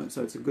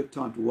 So it's a good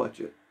time to watch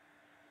it.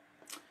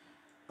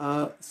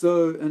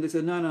 And they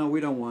said, no,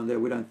 we don't want that.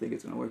 We don't think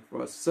it's going to work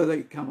for us. So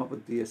they come up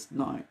with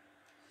DS9,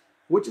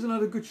 which is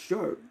another good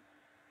show.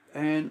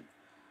 And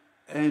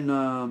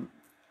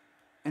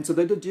so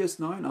they did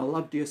DS9. I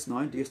love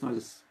DS9.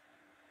 DS9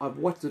 I've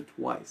watched it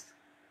twice,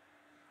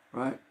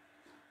 right?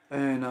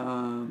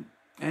 And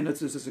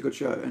it's just a good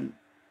show. And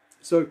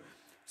so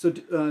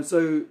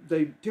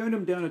they turned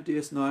him down at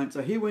DS9.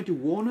 So he went to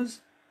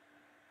Warner's,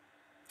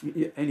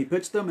 and he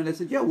pitched them, and they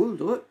said, yeah, we'll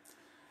do it.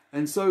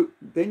 And so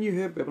then you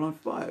have Babylon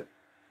 5.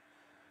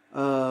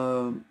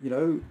 You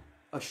know,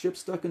 a ship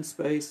stuck in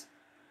space,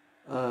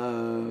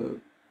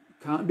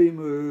 can't be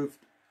moved.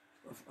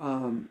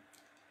 And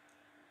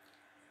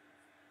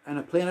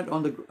a planet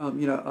on the,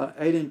 you know, an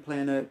alien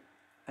planet,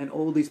 and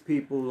all these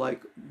people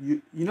like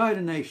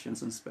United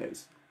Nations in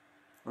space,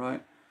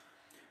 right?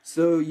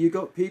 So you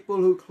got people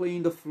who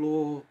clean the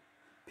floor,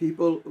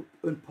 people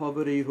in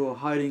poverty who are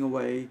hiding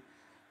away,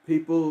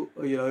 people,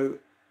 you know,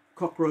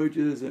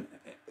 cockroaches, and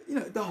you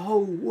know the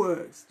whole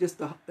works, just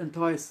the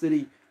entire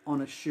city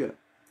on a ship.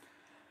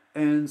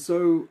 And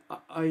so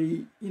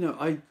I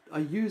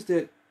used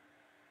that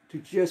to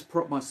just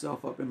prop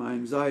myself up in my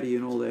anxiety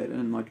and all that,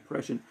 and my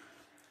depression.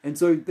 And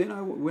so then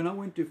when I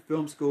went to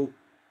film school,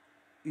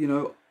 you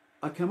know,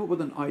 I came up with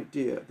an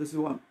idea. This is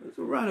it's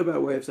a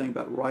roundabout way of saying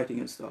about writing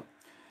and stuff.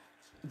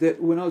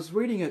 That when I was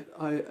reading it,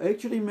 I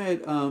actually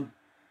met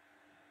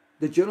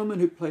the gentleman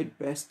who played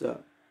Bester.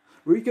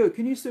 Rico,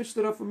 can you search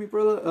that up for me,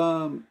 brother?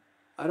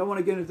 I don't want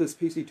to get into this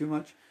PC too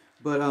much,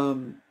 but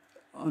on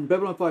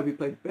Babylon 5 he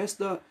played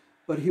Bester,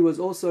 but he was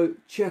also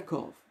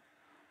Chekhov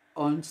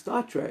on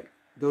Star Trek,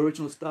 the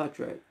original Star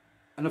Trek.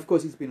 And of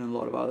course, he's been in a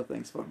lot of other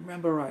things, if I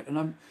remember right.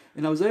 And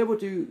I was able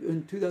to,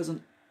 in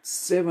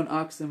 2007,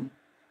 ask him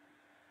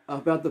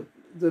about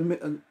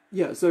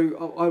yeah,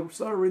 so I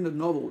started reading the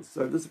novels.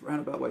 So this is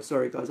roundabout way.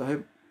 Sorry, guys, I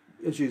have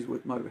issues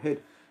with my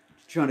head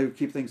trying to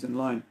keep things in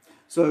line.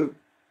 So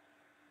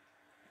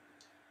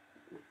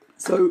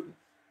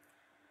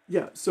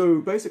yeah, so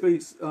basically,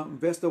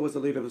 Vesta was the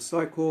leader of the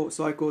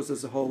Psychors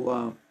is the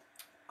whole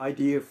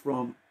idea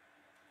from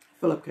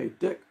Philip K.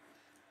 Dick.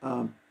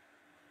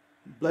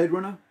 Blade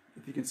Runner,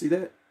 if you can see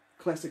that.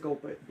 Classic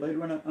old Blade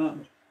Runner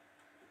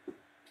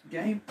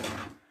game.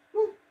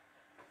 Woo.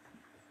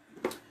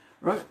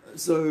 Right,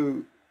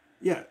 so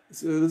yeah,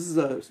 so this is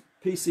a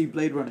PC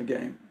Blade Runner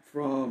game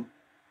from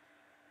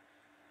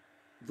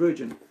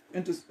Virgin.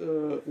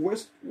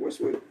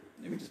 Westwood.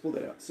 Let me just pull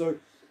that out. So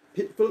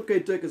Philip K.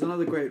 Dick is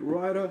another great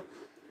writer,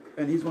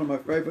 and he's one of my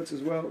favorites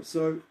as well.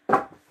 So,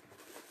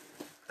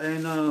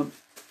 and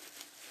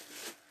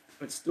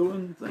it's still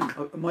in the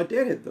thing. My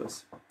dad had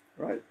this,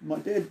 right? My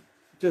dad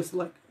just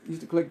like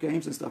used to collect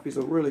games and stuff. He's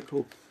a really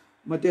cool.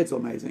 My dad's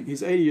amazing.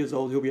 He's 80 years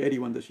old. He'll be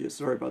 81 this year.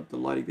 Sorry about the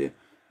lighting there,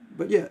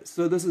 but yeah.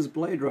 So this is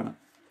Blade Runner,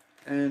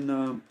 and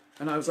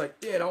I was like,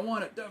 Dad, I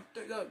want it. Don't,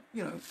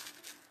 you know.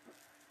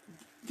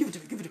 Give it to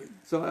me, give it to me.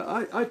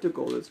 So I took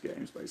all those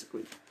games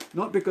basically.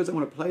 Not because I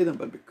want to play them,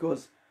 but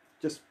because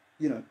just,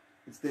 you know,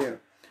 it's there.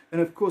 And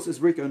of course, as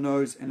Rico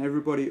knows, and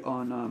everybody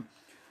on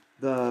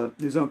the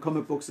New Zealand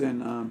comic books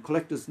and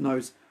collectors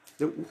knows,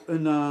 that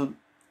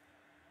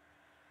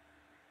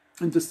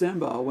in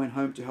December I went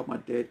home to help my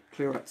dad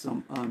clear out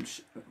some,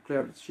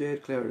 clear out his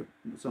shed, clear out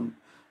some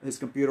his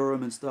computer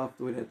room and stuff.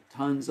 We had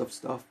tons of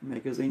stuff,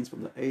 magazines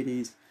from the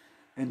 80s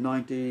and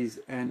 90s,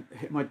 and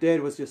my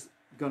dad was just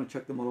going to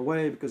chuck them all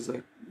away because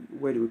like,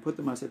 where do we put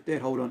them? I said,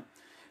 Dad, hold on.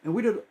 And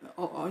we did,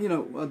 you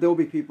know, there will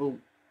be people,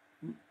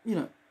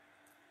 you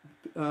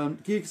know,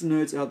 geeks and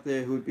nerds out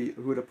there who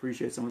would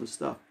appreciate some of the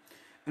stuff.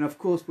 And of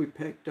course, we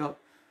packed up.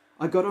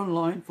 I got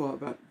online for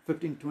about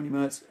 15-20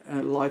 minutes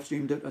and live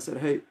streamed it. I said,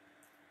 hey,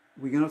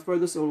 we're going to throw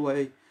this all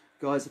away.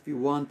 Guys, if you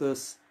want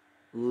this,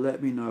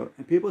 let me know.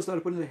 And people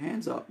started putting their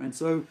hands up. And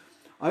so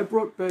I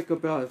brought back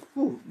about,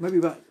 maybe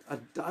about a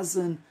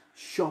dozen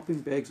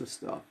shopping bags of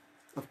stuff.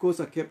 Of course,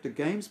 I kept the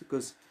games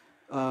because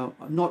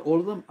not all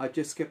of them. I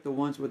just kept the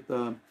ones with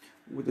the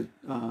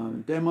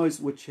demos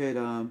which had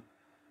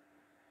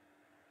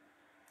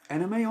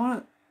anime on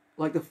it,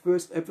 like the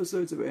first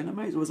episodes of anime.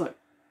 It was like,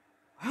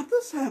 how'd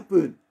this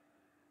happen?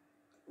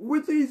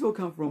 Where'd these all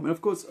come from? And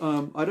of course,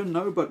 I don't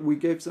know, but we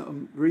gave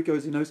some Rico,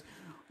 as he knows,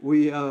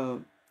 we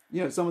you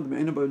know, some of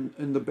them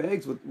in the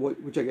bags with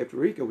which I gave to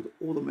Rico with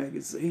all the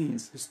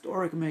magazines,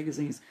 historic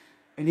magazines,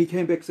 and he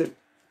came back and said,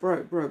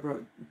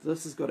 Bro,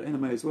 this has got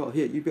anime as well.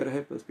 Here, you better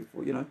have this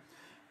before, you know,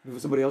 before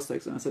somebody else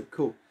takes it. And I said,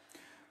 cool.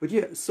 But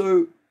yeah,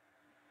 so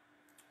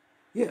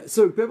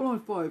Babylon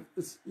 5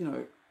 is, you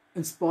know,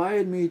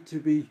 inspired me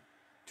to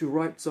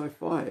write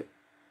sci-fi.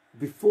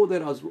 Before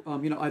that, I was,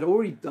 you know, I'd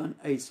already done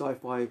a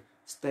sci-fi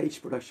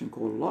stage production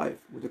called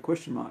Life with a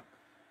question mark.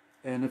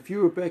 And if you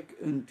were back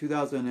in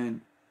 2000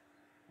 and,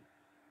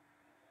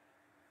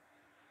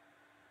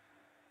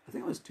 I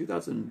think it was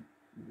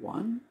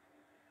 2001,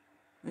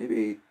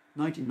 maybe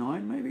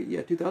 99, maybe,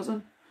 yeah,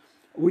 2000.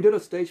 We did a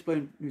stage play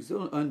in New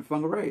Zealand, in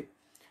Whangarei,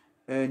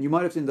 and you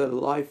might have seen the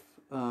Life,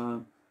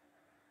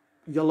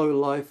 yellow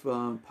Life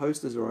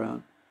posters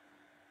around.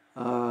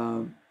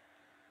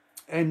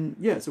 And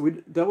yeah, so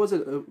there was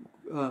a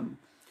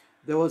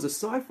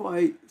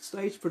sci-fi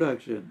stage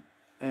production,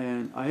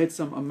 and I had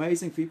some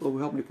amazing people who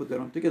helped me put that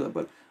on together.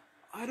 But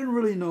I didn't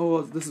really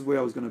know this is where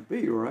I was going to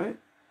be, right?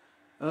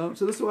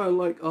 So that's why I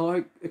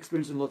like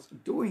experiencing lots,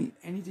 doing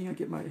anything I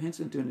get my hands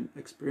into and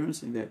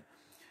experiencing that.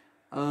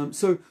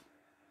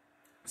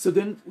 So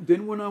then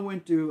when I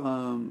went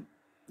to,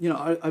 you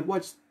know, I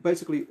watched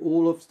basically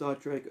all of Star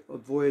Trek,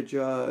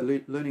 Voyager,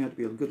 learning how to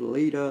be a good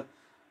leader,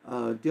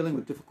 dealing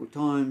with difficult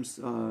times,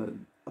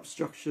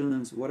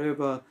 obstructions,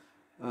 whatever,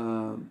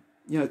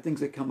 you know, things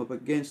that come up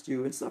against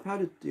you and stuff, how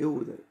to deal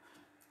with it.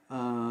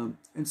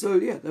 And so,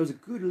 yeah, there was a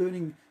good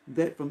learning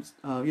that from,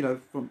 you know,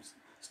 from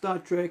Star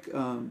Trek,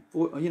 you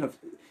know,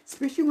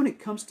 especially when it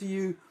comes to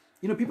you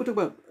know, people talk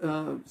about,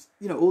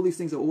 you know, all these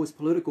things are always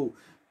political.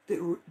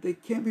 They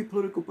can be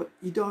political, but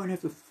you don't have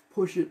to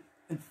push it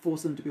and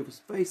force it into people's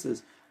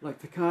faces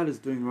like Picard is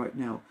doing right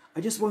now.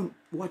 I just won't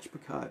watch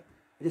Picard.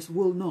 I just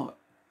will not.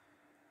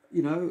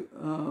 You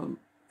know,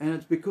 and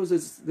it's because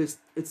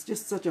it's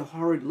just such a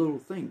horrid little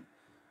thing.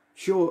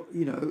 Sure,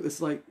 you know, it's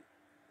like,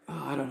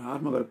 oh, I don't know,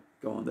 I'm not going to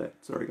go on that.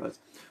 Sorry, guys.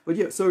 But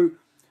yeah, so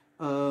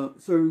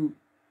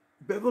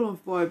Babylon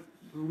 5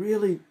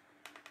 really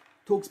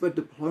talks about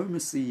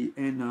diplomacy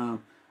and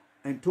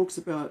talks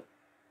about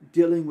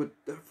dealing with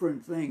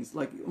different things.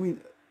 Like, I mean,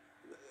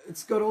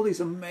 it's got all these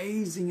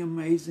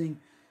amazing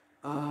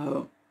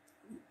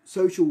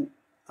social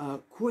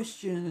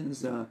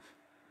questions,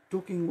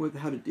 talking with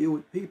how to deal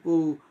with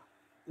people,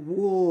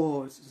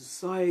 war,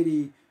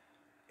 society,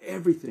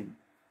 everything.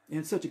 And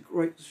it's such a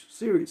great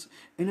series.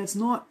 And it's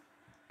not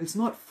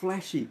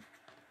flashy,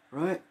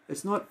 right?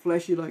 It's not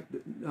flashy like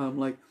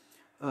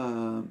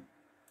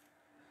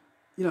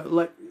you know,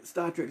 like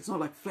Star Trek. It's not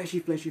like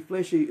flashy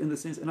in the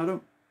sense.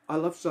 And I I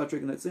love Star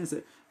Trek in that sense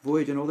that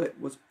Voyage and all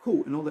that was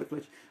cool and all that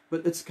fletch,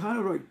 but it's kind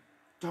of like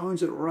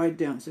tones it right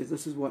down, says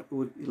this is what it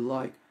would be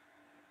like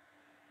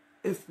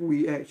if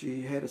we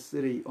actually had a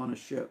city on a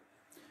ship.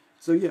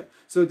 So yeah,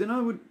 so then I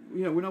would,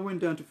 when I went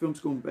down to film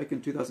school back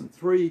in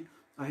 2003,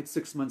 I had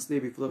 6 months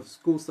there before the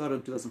school started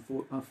in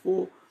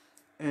 2004,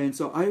 and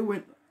so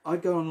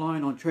I'd go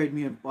online on Trade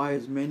Me and buy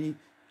as many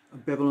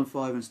Babylon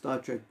 5 and Star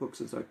Trek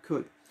books as I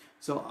could.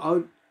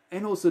 So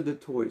and also the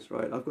toys,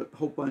 right? I've got a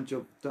whole bunch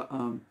of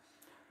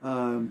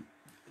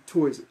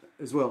toys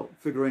as well,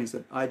 figurines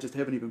that I just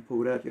haven't even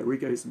pulled out yet.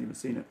 Rico hasn't even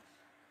seen it,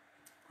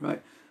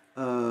 right?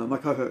 My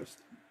co-host.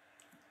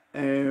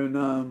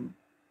 And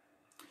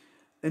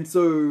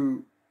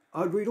so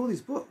I'd read all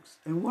these books,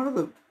 and one of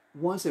the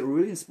ones that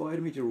really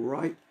inspired me to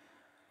write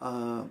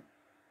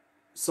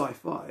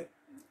sci-fi,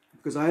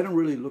 because I hadn't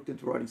really looked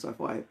into writing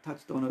sci-fi. I had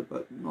touched on it,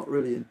 but not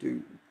really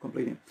into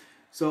completing.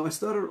 So I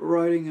started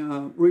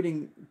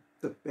reading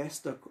the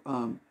Besta,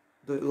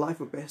 the Life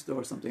of Besta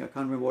or something. I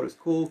can't remember what it's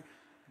called,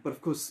 but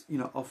of course,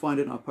 I'll find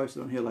it and I'll post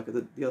it on here like I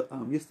did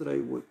yesterday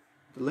with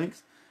the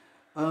links.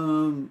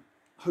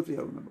 Hopefully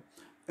I'll remember.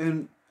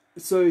 And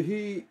so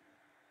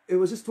it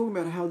was just talking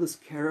about how this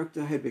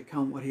character had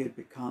become what he had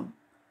become.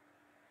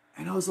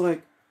 And I was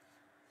like,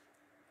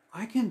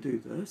 I can do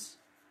this.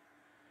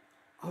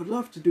 I would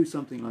love to do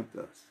something like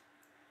this.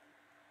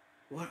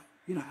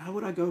 How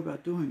would I go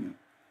about doing it?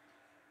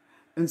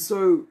 And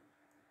so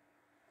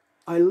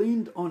I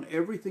leaned on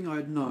everything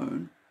I'd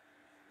known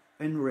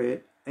and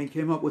read and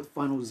came up with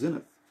Final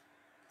Zenith,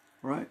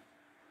 right?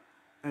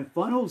 And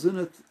Final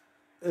Zenith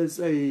is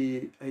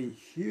a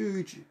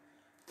huge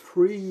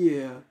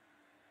 3-year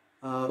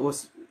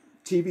was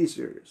TV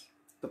series.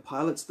 The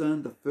pilot's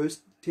done. The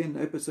first 10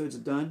 episodes are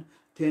done.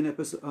 10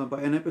 episodes.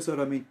 By an episode,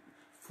 I mean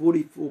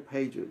 44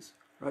 pages,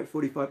 right?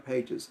 45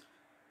 pages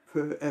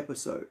per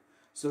episode.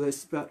 So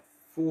there's about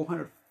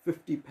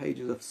 450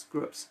 pages of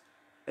scripts.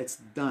 It's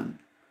done.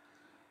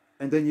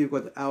 And then you've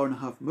got the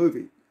hour-and-a-half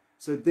movie.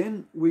 So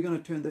then we're going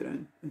to turn that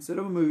instead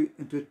of a movie,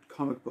 into a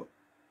comic book,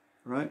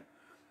 right?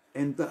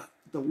 And the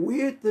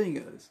weird thing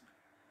is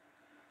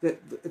that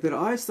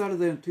I started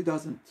there in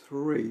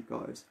 2003,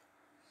 guys.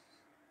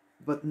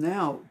 But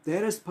now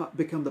that has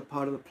become the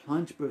part of the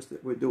Plunge burst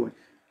that we're doing.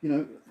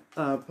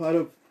 Part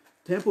of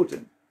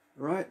Templeton,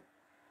 right?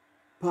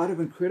 Part of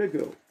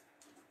Incredible,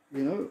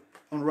 on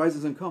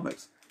Rises and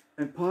Comics.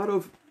 And part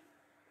of,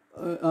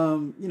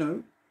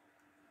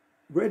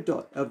 Red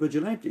Dot, our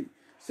Vigilante.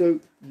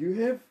 So you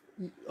have,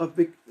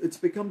 it's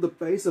become the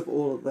base of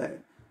all of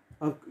that.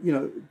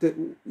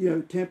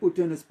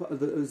 Templeton is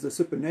the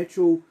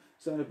supernatural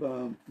sort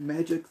of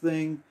magic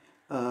thing.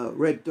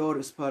 Red Dot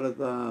is part of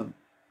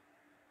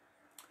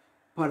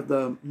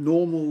the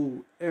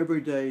normal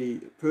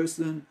everyday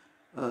person,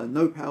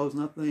 no powers,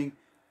 nothing.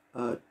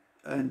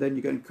 And then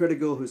you got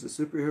Incredible, who's a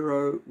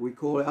superhero. We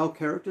call our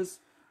characters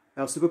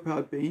our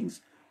superpowered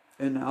beings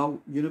in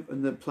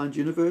the Plunge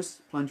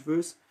universe,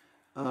 Plungeverse.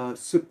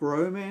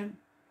 Superman,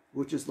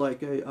 which is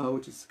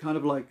kind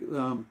of like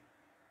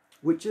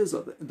which is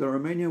the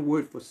Romanian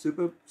word for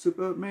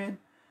Superman.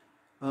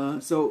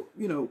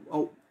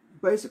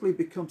 Basically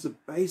becomes the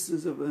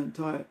basis of the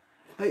entire.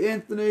 Hey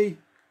Anthony,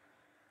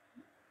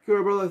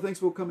 Kira brother, thanks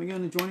for coming in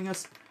and joining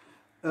us.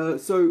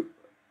 So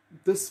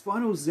this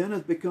Final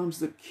Zenith becomes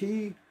the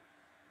key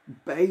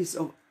base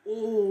of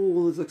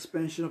all this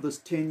expansion of this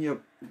 10-year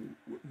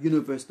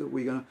universe of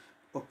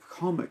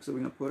comics that we're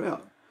gonna put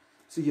out.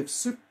 So you have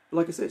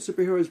like I said,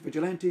 superheroes,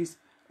 vigilantes,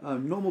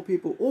 normal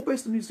people, all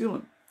based in New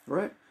Zealand,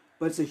 right?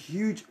 But it's a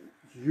huge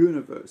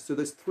universe. So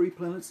there's 3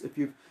 planets. If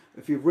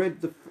you've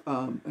read the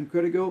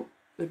Incredible,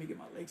 let me get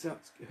my legs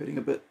out. It's hurting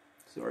a bit.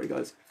 Sorry,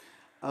 guys.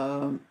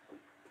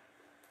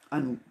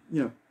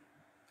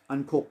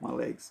 Uncork my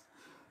legs,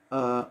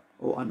 or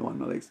unwind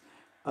my legs,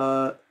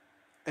 the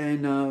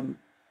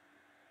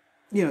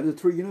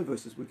 3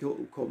 universes we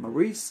call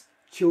Maurice,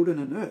 Children,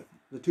 and Earth.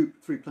 The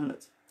 3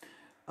 planets.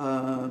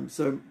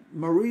 So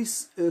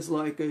Maurice is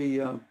like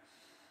a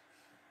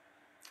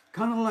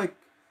kind of like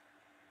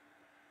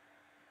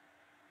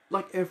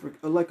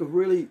Africa, like a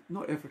really,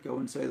 not Africa, I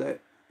wouldn't say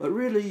that, but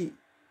really,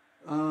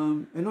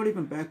 and not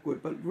even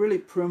backward, but really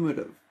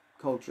primitive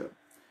culture,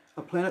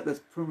 a planet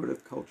that's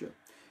primitive culture.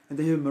 And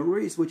they have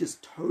Maurice, which is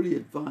totally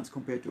advanced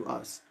compared to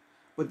us,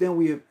 but then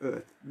we have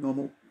Earth,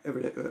 normal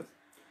everyday Earth.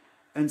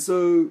 And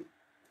so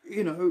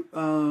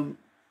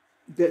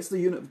that's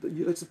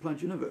the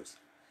Plunge universe.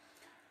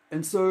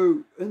 And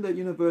so in that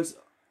universe,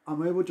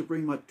 I'm able to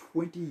bring my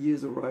 20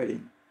 years of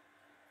writing,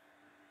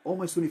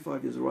 almost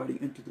 25 years of writing,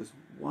 into this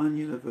one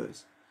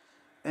universe.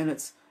 And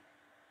it's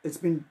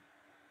been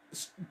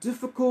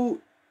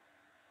difficult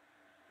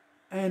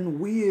and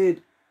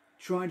weird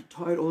trying to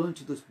tie it all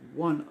into this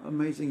one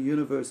amazing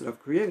universe that I've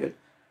created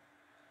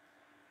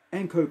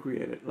and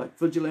co-created. Like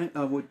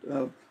Vigilante with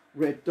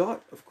Red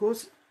Dot, of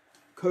course,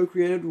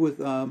 co-created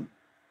with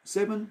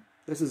Seven.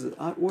 This is his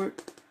artwork,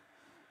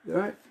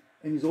 right?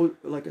 And he's all,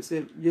 like I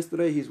said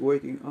yesterday, he's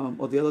working,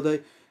 or the other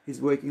day,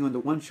 he's working on the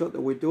one shot that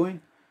we're doing.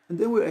 And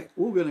then we're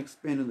going to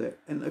expand on that.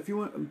 And if you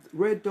want,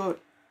 Red Dot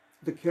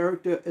the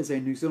character is a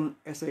New Zealand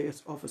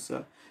SAS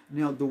officer.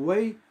 Now, the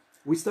way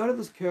we started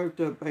this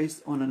character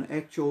based on an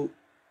actual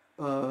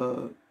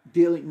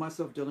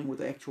myself dealing with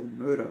the actual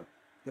murder,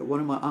 that one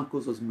of my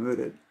uncles was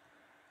murdered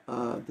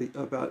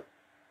about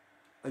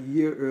a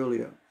year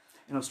earlier,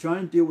 and I was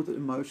trying to deal with the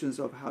emotions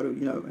of how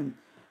to,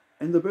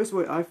 and the best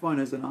way I find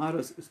as an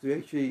artist is to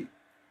actually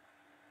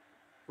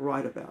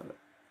write about it.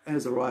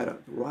 As a writer,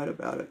 to write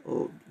about it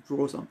or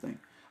draw something.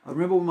 I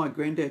remember when my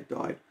granddad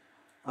died.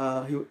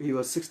 He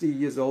was 60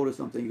 years old or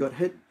something. He got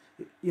hit.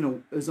 He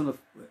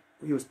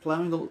was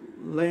plowing the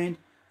land.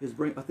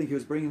 I think he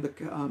was bringing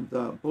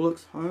the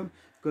bullocks home,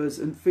 because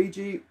in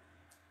Fiji,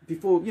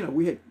 before,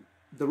 we had,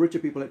 the richer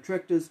people had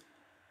tractors,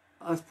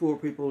 us poor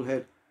people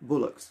had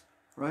bullocks,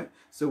 right?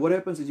 So what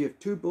happens is you have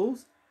two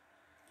bulls,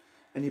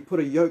 and you put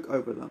a yoke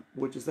over them,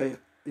 which is you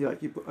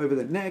put over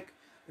their neck.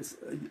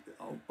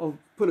 I'll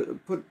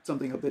put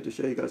something up there to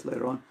show you guys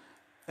later on,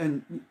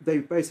 and they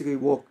basically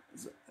walk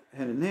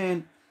hand in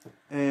hand,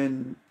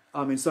 and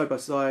side by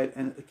side,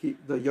 and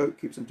the yoke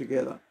keeps them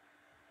together.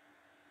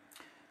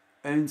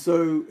 And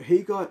so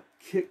he got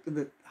kicked in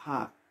the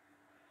heart,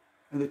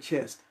 in the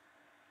chest,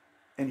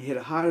 and he had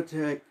a heart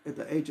attack at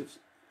the age of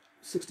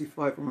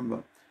 65,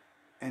 remember,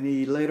 and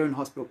he later in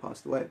hospital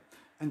passed away.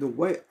 And the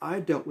way I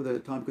dealt with it at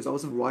the time, because I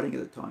wasn't writing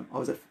at the time, I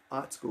was at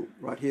art school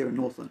right here in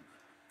Northland,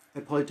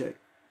 at Polytech.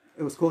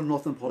 It was called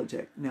Northland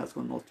Polytech, now it's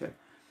called North Tech.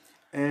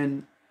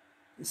 And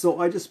so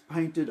I just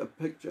painted a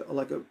picture,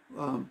 like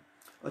I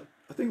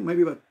think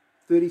maybe about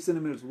 30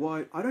 centimeters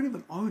wide. I don't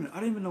even own it. I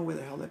don't even know where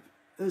the hell that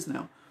is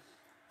now.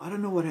 I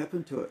don't know what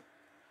happened to it.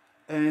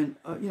 And,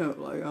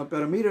 like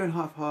about 1.5 meters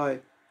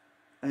high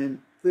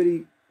and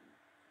 30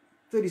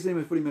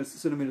 centimeters, 40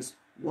 centimeters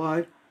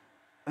wide.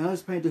 And I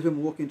just painted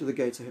him walking to the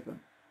gates of heaven.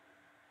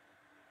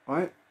 All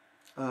right?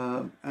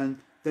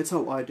 And that's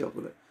how I dealt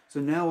with it. So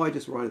now I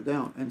just write it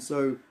down. And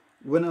so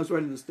when I was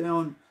writing this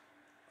down,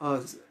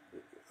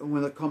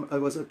 when I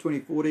was at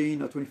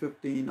 2014 or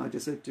 2015, I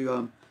just said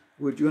to,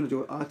 would you want to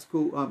do an art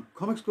school,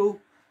 comic school,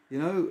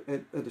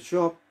 at the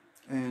shop,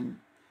 and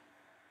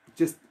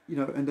just,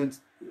 and then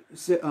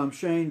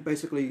Shane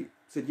basically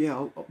said, yeah,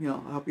 I'll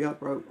help you out,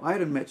 bro. I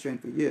hadn't met Shane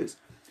for years,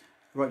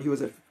 right? He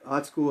was at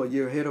art school a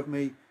year ahead of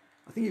me,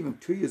 I think even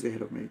 2 years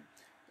ahead of me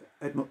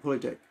at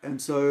Polytech.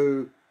 And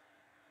so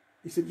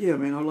he said, yeah,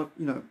 man, I'd love,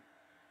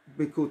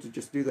 be cool to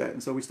just do that.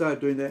 And so we started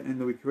doing that, and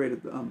then we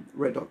created the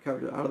Red Dot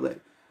character out of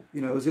that.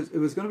 It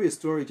was going to be a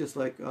story just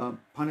like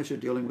Punisher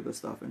dealing with this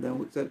stuff. And then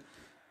we said,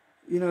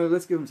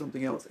 let's give him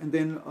something else. And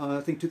then I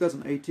think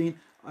 2018,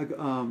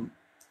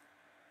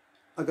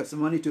 I got some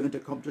money to enter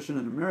competition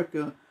in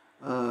America,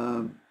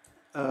 and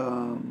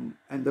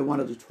they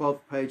wanted a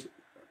 12-page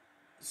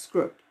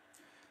script.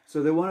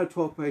 So they wanted a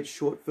 12-page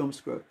short film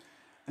script.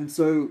 And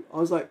so I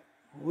was like,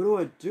 what do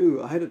I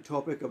do? I had a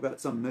topic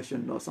about some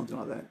mission or something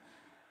like that.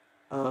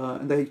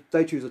 And they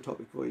choose a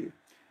topic for you.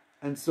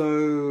 And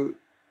so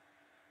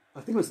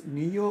I think it was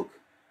New York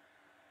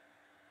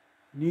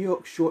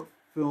short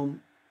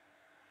film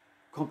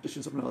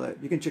competition, something like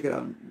that. You can check it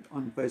out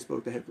on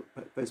Facebook. They have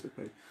a Facebook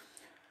page.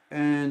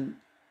 And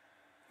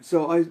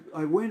so I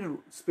went and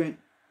spent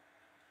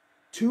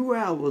 2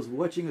 hours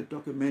watching a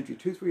documentary,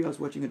 3 hours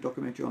watching a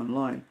documentary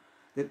online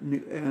that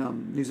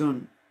New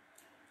Zealand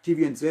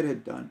TVNZ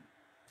had done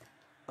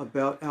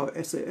about our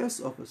SAS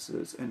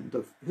officers and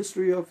the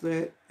history of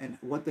that and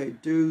what they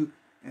do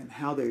and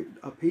how they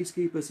are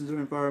peacekeepers in their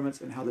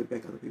environments and how they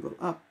back other people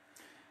up.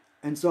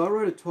 And so I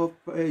wrote a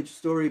 12-page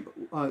story,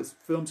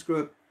 film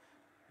script,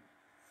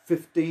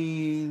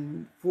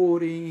 15,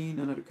 14,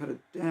 and I cut it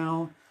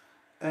down.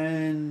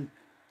 And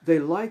they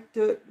liked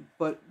it,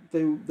 but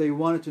they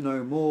wanted to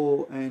know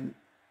more. And,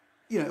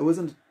 it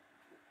wasn't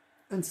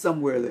in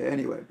somewhere there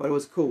anyway, but it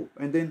was cool.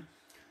 And then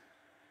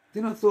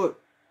I thought,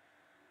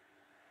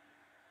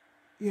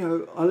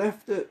 I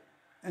left it,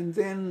 and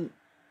then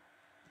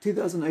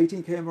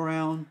 2018 came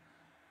around,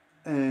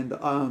 and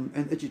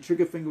Itchy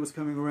Trigger Finger was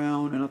coming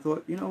around, and I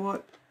thought, you know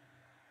what?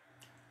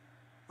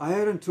 I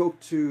hadn't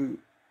talked to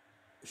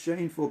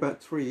Shane for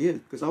about 3 years,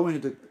 because I went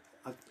into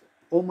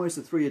almost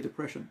a 3-year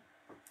depression.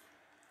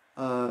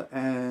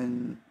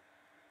 And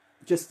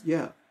just,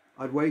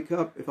 I'd wake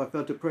up, if I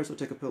felt depressed, I'd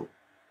take a pill.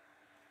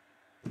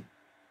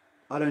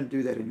 I don't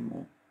do that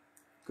anymore,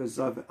 because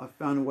I've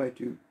found a way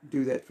to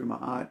do that through my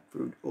art,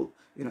 through,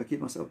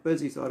 keep myself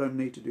busy, so I don't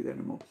need to do that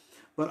anymore.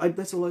 But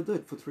that's all I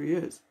did for 3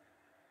 years.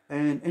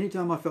 And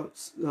anytime I felt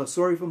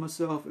sorry for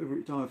myself,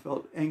 every time I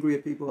felt angry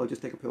at people, I'd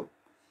just take a pill.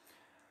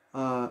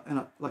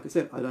 Like I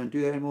said, I don't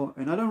do that anymore,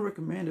 and I don't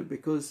recommend it,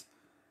 because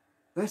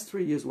that's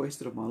 3 years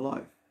wasted of my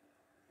life,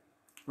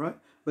 right?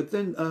 But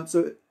then,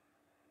 so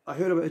I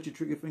heard about Itchy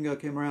Trigger Finger,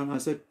 came around, and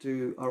I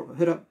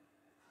hit up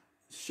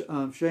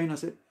Shane. I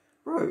said,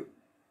 bro,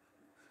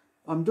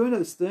 I'm doing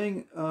this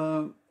thing.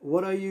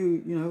 What are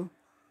you,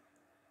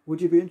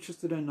 would you be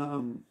interested in,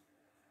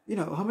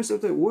 how much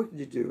of that work did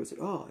you do? I said,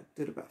 I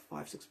did about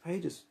 5-6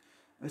 pages.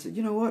 I said,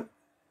 you know what?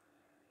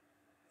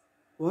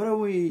 Why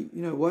don't we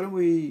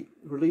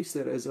release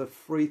that as a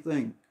free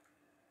thing?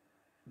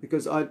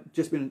 because I'd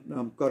just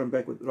been gotten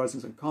back with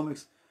Rising Sun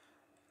Comics,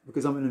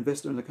 because I'm an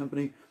investor in the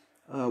company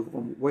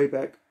from way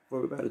back,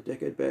 for about a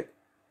decade back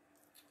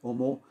or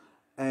more.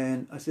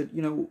 And I said,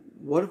 you know,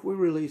 what if we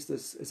release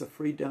this as a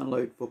free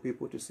download for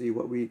people to see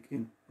what we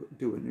can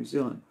do in New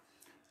Zealand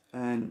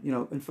and, you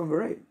know, in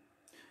Whangarei.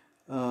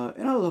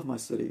 And I love my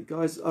city,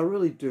 guys. I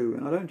really do.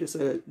 And I don't just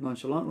say that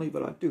nonchalantly,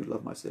 but I do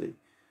love my city,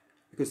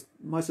 because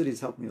my city has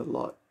helped me a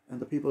lot. And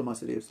the people in my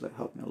city have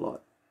helped me a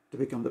lot to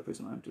become the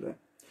person I am today.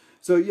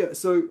 So, yeah,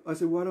 so I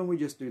said, why don't we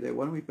just do that?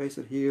 Why don't we base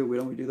it here? Why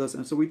don't we do this?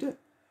 And so we did.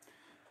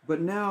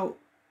 But now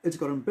it's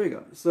gotten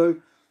bigger. So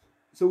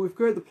we've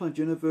created the Plunge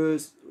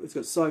universe. It's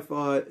got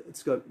sci-fi.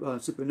 It's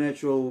got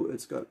supernatural.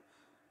 It's got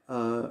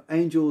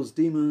angels,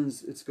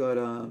 demons. It's got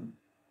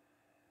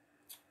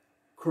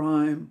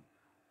crime.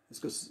 It's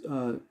got,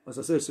 as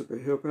I said,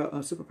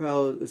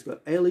 superpowers. It's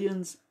got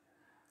aliens,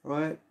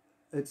 right?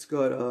 It's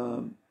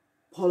got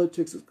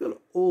politics. It's got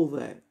all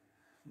that.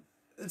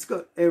 It's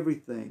got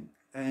everything.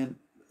 And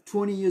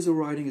 20 years of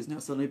writing has now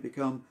suddenly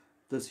become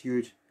this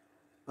huge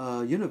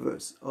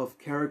universe of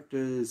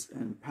characters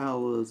and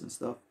powers and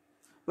stuff.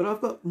 But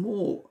I've got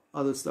more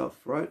other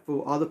stuff, right,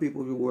 for other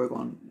people who work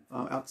on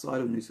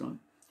outside of New Zealand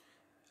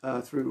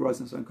through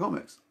Rising Sun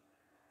Comics.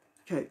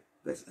 Okay,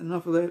 that's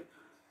enough of that.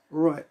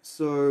 Right,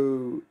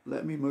 so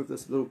let me move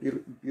this little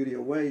beauty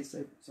away,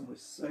 save it somewhere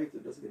safe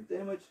that doesn't get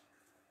damaged,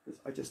 because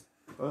I just,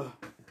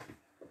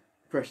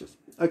 precious.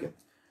 Okay,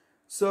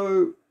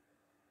 so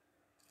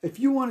if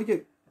you want to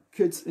get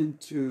kids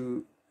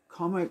into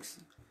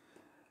comics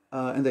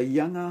and they're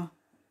younger,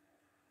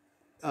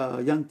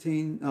 young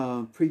teen,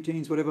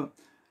 preteens, whatever,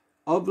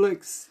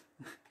 obliques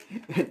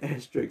and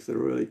asterisks are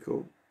really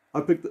cool. I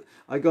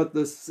got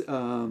this,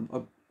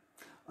 I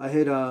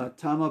had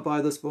Tama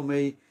buy this for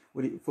me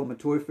from a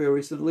toy fair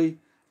recently.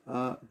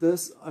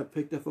 This I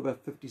picked up for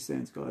about 50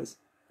 cents, guys,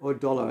 or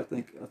 $1, I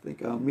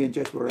think. Me and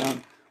Jess were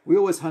around. We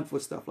always hunt for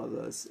stuff like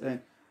this,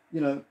 and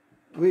you know,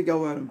 we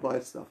go out and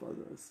buy stuff like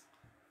this,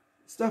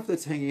 stuff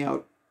that's hanging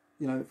out,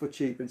 you know, for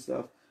cheap and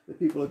stuff that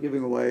people are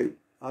giving away.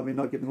 I mean,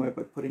 not giving away,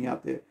 but putting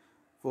out there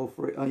for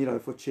free, you know,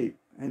 for cheap.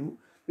 And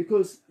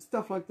because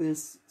stuff like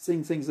this,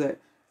 seeing things that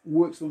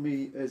works for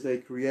me as a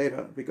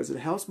creator, because it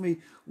helps me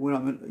when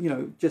I'm, you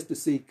know, just to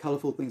see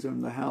colorful things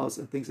in the house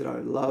and things that I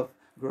love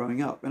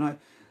growing up. And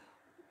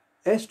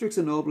asterisks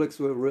and obliques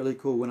were really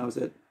cool when I was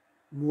at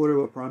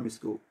Moriwa Primary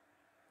School,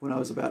 when I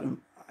was about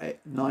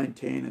 9,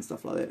 10 and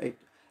stuff like that,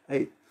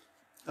 8.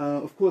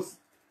 Of course,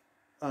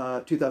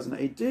 2000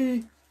 AD,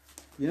 you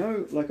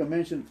know, like I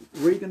mentioned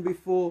Reagan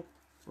before,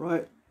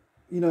 right?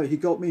 You know, he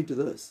got me into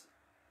this,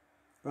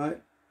 right?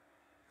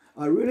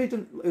 I really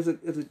didn't, as a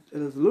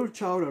little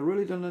child, I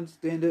really didn't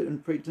understand it in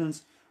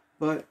pretense,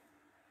 but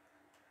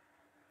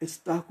it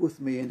stuck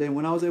with me. And then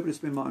when I was able to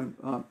spend my own,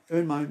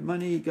 earn my own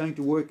money, going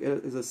to work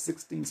as a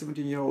 16,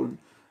 17-year-old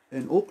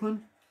in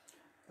Auckland,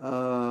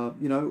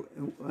 you know,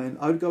 and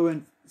I'd go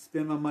and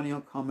spend my money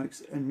on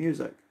comics and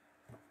music.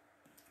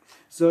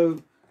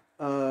 So,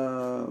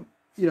 you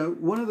know,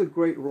 one of the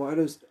great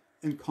writers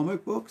in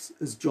comic books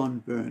is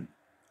John Byrne,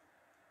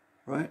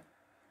 right?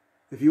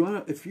 If you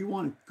want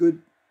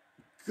good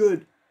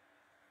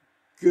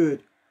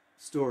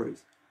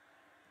stories,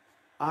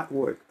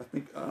 artwork. I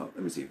think. Let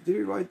me see. Did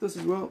he write this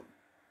as well?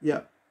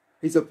 Yeah,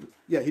 he did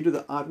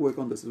the artwork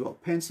on this as well.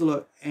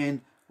 Penciler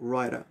and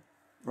writer,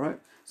 right?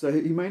 So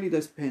he mainly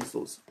does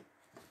pencils.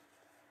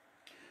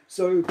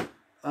 So,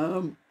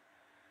 the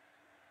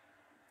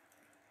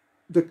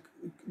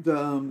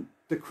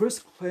Chris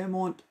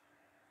Claremont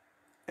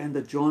and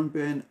the John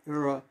Byrne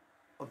era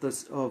of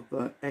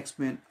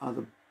X-Men are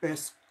the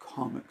best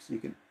comics you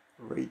can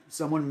read.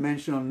 Someone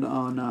mentioned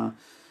on I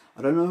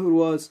don't know who it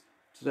was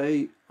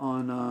today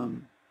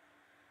on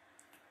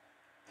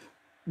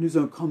New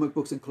Zealand Comic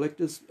Books and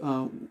Collectors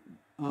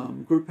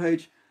group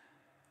page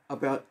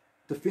about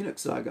the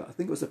Phoenix Saga. I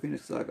think it was the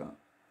Phoenix Saga,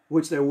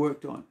 which they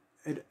worked on,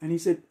 and he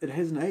said it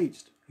hasn't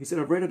aged. He said,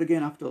 I've read it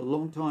again after a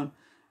long time.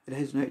 It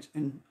hasn't aged,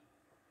 and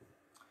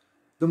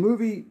the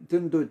movie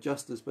didn't do it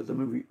justice, but the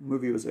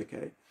movie was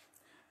okay.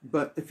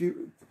 But if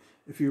you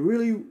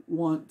really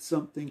want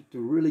something to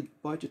really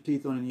bite your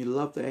teeth on, and you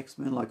love the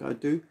X-Men like I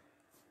do,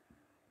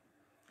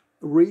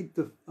 read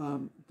the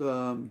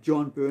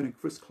John Byrne and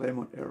Chris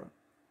Claremont era.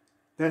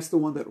 That's the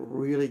one that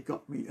really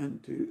got me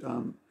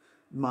into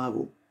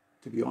Marvel,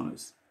 to be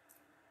honest.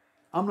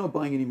 I'm not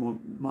buying any more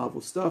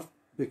Marvel stuff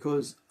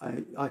because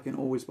I can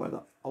always buy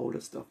the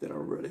older stuff that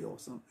are really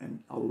awesome,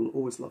 and I will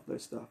always love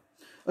those stuff.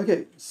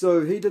 Okay,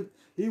 so he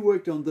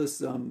worked on this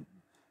the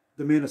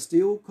Man of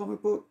Steel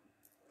comic book.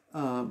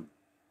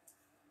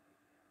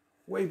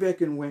 Way back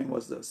in, when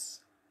was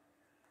this?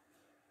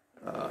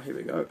 Here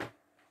we go.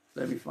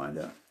 Let me find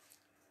out.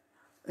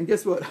 And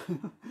guess what?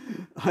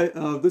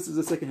 This is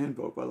a second-hand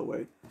book, by the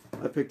way.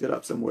 I picked it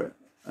up somewhere,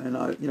 and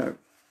I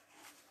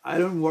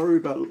don't worry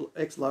about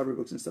ex-library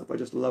books and stuff. I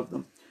just love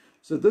them.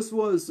 So this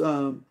was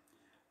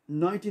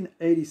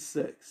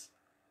 1986,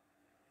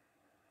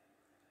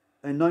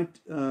 and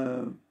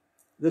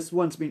this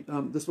was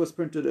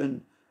printed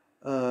in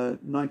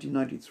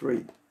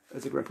 1993.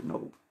 as a graphic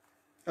novel.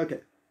 Okay.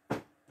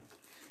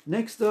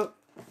 Next up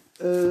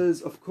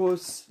is, of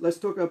course, let's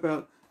talk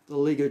about The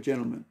League of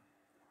Gentlemen.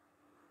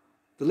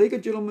 The League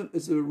of Gentlemen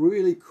is a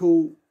really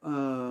cool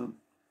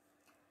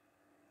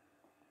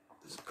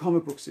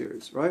comic book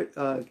series, right?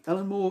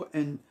 Alan Moore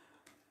and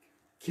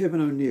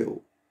Kevin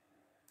O'Neill.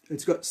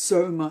 It's got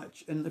so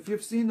much, and if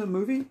you've seen the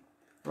movie,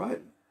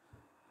 right,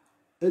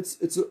 it's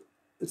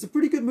a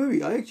pretty good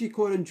movie. I actually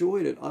quite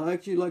enjoyed it. I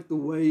actually liked the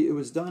way it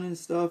was done and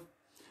stuff.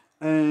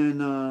 And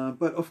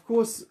but of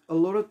course, a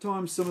lot of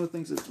times, some of the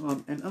things that,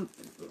 and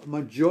a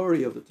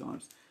majority of the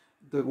times,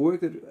 the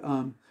work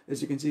that,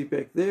 as you can see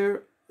back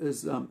there,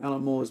 is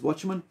Alan Moore's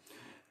Watchmen.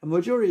 A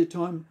majority of the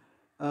time,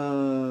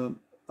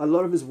 a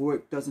lot of his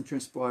work doesn't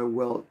transpire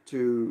well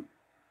to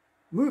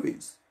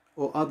movies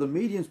or other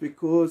mediums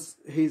because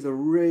he's a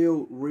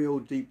real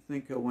deep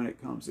thinker when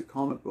it comes to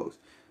comic books.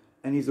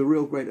 And he's a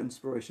real great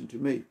inspiration to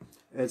me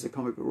as a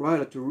comic book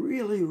writer to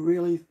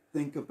really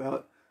think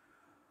about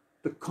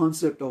the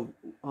concept of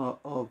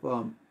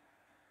and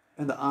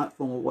the art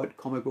form of what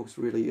comic books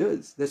really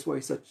is. That's why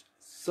he's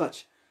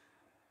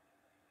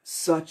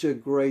such a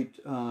great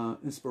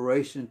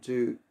inspiration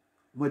to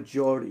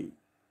majority,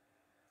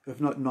 if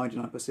not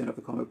 99% of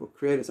the comic book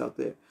creators out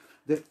there.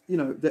 That, you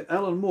know, that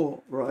Alan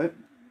Moore, right?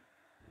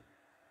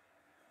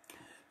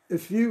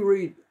 If you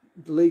read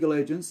The Legal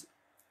Agents,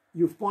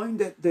 you'll find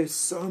that there's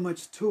so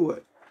much to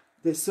it.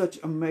 There's such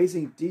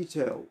amazing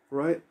detail,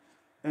 right?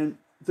 And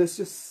there's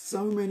just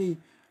so many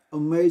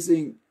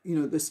amazing, you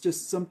know, there's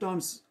just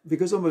sometimes,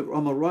 because I'm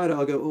a writer,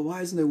 I go, oh, why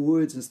isn't there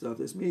words and stuff?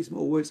 There's many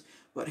small words.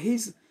 But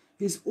he's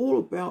all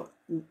about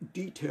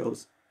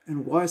details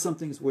and why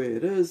something's where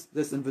it is.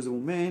 This Invisible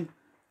Man,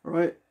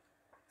 right?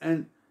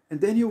 And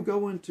then he'll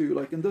go into,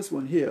 like in this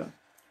one here,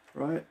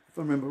 right? If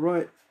I remember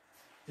right,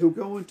 he'll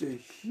go into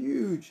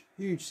huge,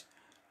 you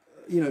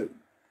know,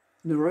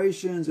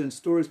 narrations and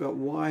stories about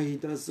why he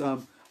does,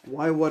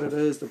 why what it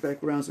is, the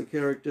backgrounds of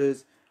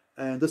characters.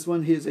 And this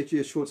one here is actually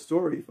a short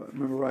story, if I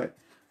remember right.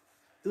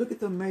 Look at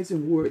the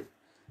amazing work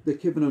that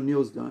Kevin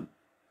O'Neill's done,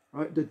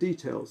 right? The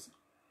details.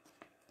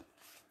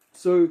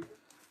 So,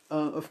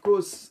 of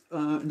course,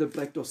 in the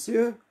Black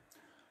Dossier,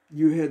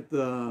 you had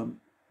the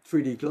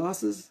 3D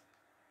glasses,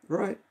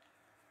 right?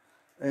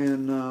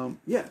 And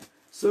yeah,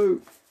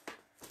 so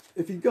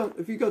if you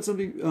got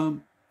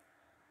something,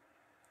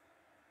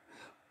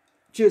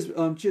 cheers,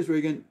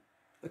 Regan.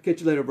 I'll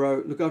catch you later,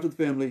 bro. Look after the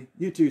family.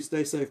 You too.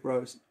 Stay safe,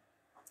 bros.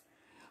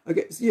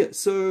 Okay,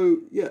 so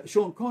yeah,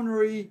 Sean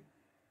Connery.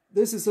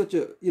 This is such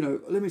a, you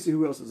know, let me see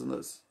who else is in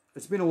this.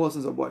 It's been a while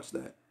since I've watched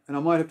that, and I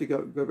might have to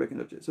go back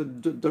and watch it. So,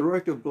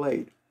 director of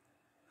Blade.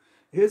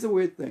 Here's a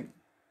weird thing.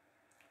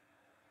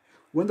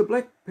 When the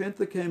Black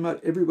Panther came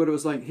out, everybody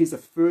was like, he's the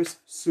first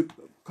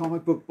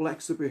comic book black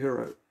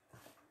superhero.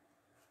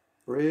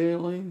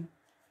 Really?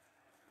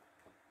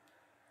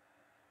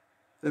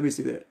 Let me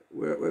see that.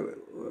 Where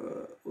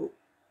oh,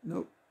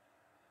 nope.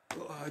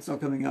 Oh, it's not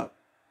coming up.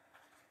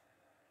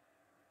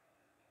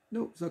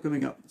 No, it's not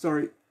coming up.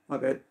 Sorry, my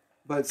bad.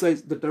 But it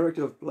says the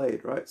director of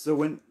Blade, right? So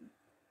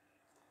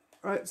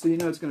right, so you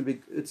know it's going to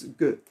be, it's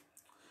good.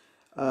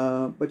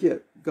 But yeah,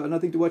 got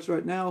nothing to watch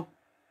right now.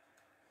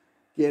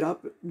 Get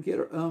up, get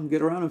around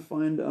and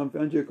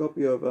found you a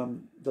copy of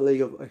The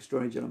League of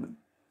Extraordinary Gentlemen.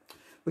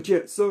 But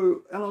yeah,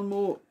 so Alan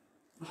Moore.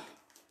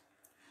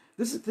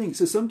 This is the thing.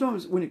 So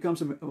sometimes when it comes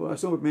to, I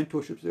saw with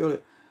mentorships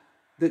earlier,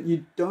 that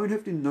you don't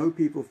have to know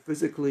people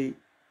physically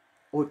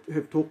or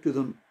have talked to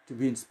them to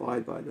be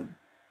inspired by them.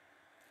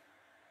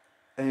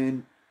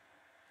 And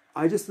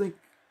I just think,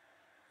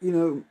 you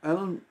know,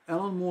 Alan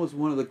Moore is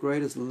one of the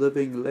greatest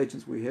living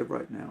legends we have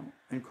right now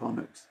in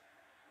comics.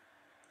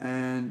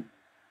 And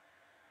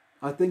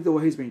I think the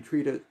way he's been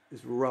treated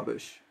is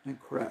rubbish and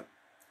crap.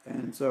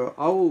 And so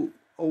I will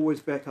always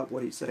back up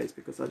what he says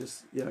because I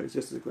just, you know, he's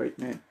just a great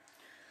man.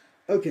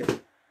 Okay.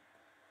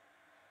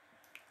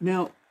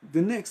 Now,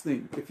 the next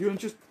thing, if you're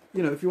interested,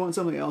 you know, if you want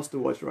something else to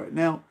watch right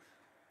now,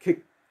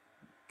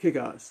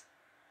 Kick-Ass.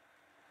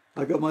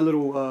 I got my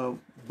little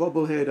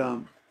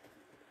bobblehead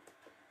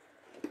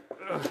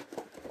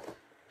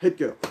hit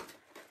girl.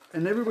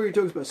 And everybody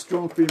talks about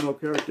strong female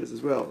characters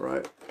as well,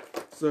 right?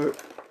 So,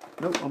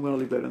 nope, I'm going to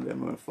leave that in there. I'm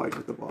going to fight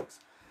with the box.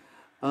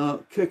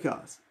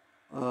 Kick-Ass.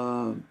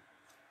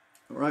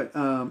 Right,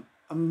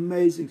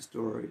 amazing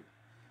story.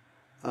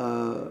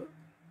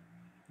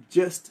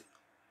 Just,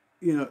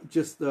 you know,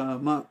 just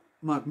Mark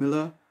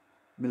Millar,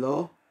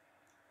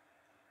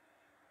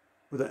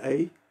 with an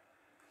A,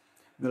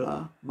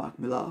 Mark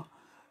Millar,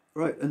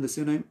 right, and the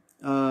surname.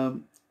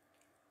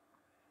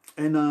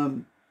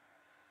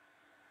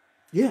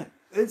 Yeah,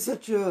 it's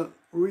such a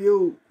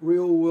real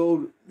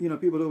world, you know,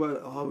 people talk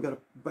about, oh, we've got to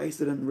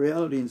base it in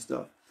reality and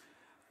stuff.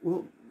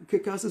 Well,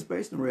 Kick-Ass is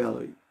based in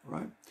reality,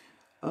 right?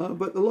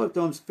 But a lot of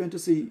times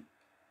fantasy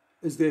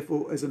is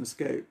therefore as an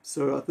escape.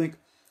 So I think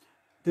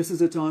this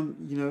is a time,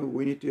 you know,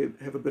 we need to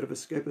have a bit of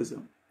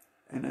escapism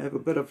and have a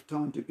bit of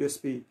time to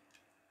just be,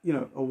 you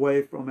know,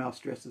 away from our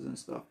stresses and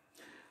stuff.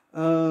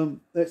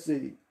 Let's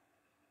see.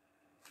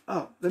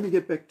 Oh, let me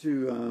get back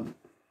to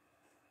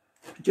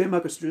J.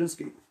 Michael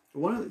Straczynski.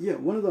 One of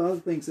the other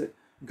things that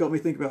got me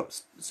thinking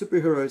about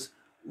superheroes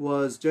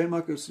was J.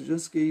 Michael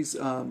Straczynski's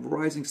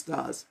Rising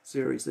Stars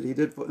series that he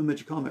did for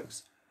Image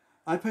Comics.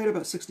 I paid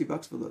about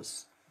 $60 for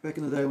this back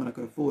in the day when I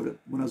could afford it,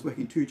 when I was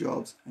working 2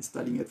 jobs and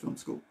studying at film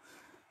school.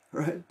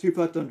 Right, 2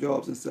 part-time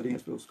jobs and studying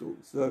at film school.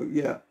 So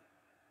yeah.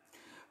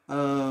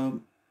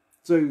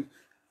 So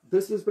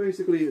this is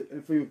basically,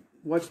 if you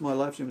watch my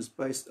live stream, is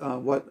based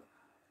on what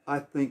I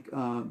think,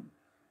 and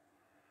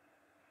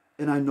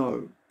I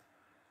know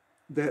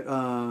that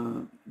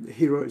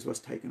Heroes was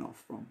taken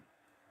off from,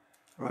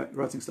 right,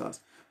 Rising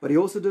Stars. But he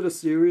also did a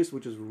series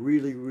which is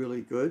really,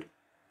 really good.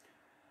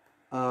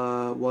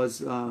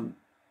 Was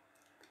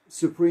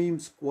Supreme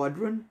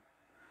Squadron.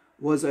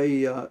 Was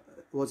a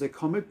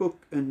comic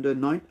book in the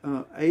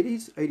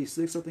 80s,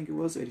 86 I think it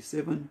was,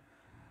 87,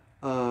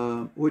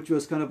 which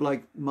was kind of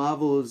like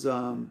Marvel's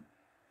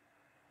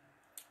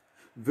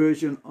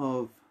version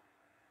of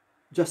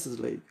Justice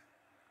League,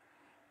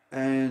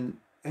 and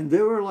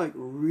they were like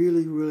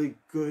really, really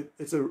good.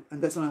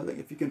 And that's another thing.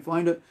 If you can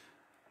find it,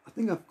 I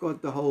think I've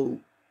got the whole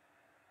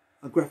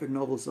graphic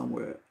novel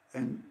somewhere,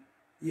 and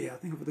yeah, I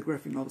think I've got the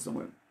graphic novel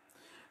somewhere.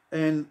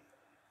 And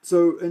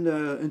so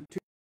in J.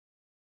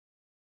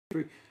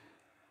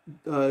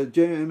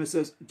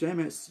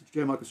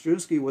 Michael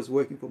Straczynski was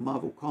working for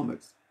Marvel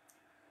Comics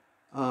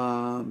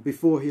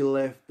before he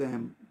left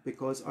them,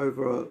 because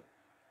over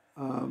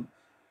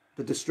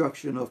the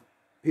destruction of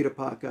Peter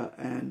Parker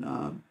and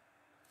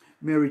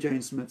Mary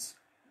Jane Smith's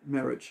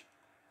marriage,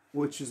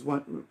 which is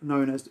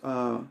known as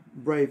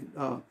Brave.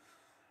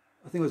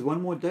 I think it was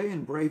One More Day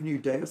and Brave New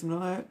Day or something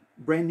like that.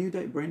 Brand New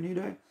Day,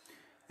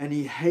 and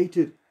he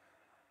hated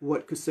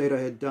what Quesada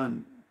had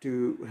done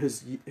to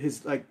his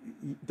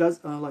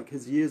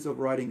years of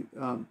writing.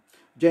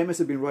 JMS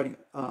had been writing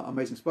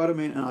Amazing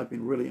Spider-Man, and I'd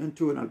been really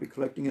into it, and I'd been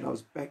collecting it. I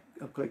was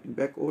collecting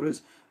back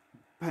orders,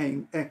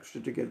 paying extra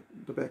to get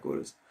the back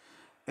orders,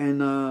 and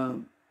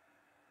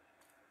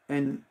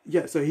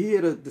yeah, so he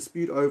had a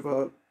dispute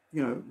over,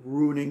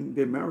 ruining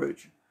their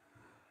marriage,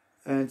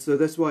 and so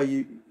that's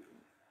why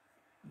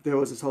there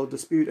was this whole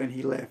dispute, and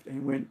he left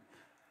and went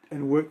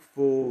and worked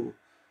for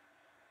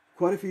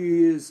quite a few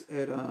years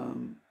at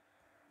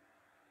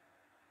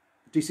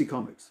DC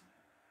Comics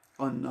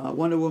on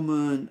Wonder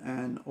Woman,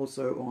 and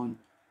also on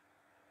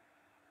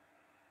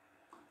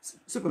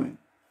Superman.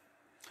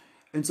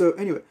 And so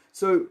anyway,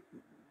 so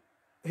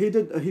he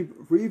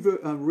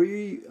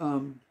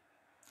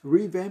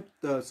revamped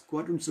the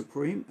Squadron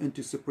Supreme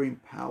into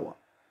Supreme Power.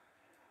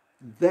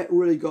 That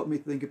really got me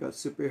thinking about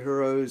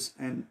superheroes,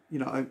 and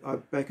I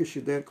back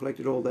issued that,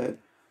 collected all that,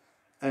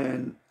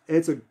 and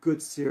it's a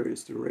good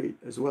series to read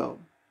as well.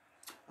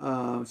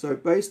 So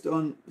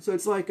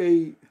it's like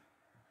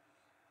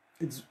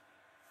it's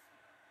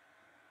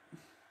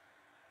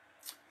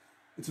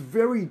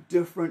very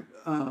different,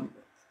 and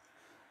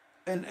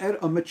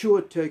a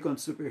mature take on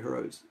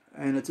superheroes,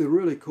 and it's a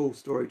really cool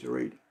story to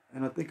read,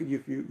 and I think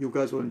you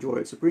guys will enjoy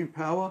it. Supreme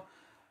Power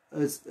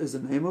is the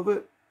name of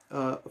it.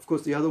 Of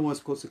course, the other one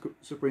is called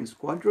Supreme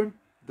Squadron,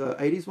 the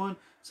 80s one.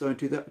 So in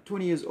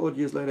 20 odd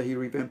years later, he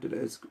revamped it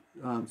as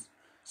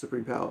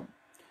Supreme Power,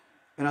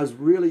 and I was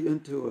really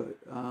into it.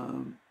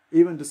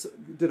 Even just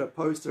did a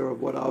poster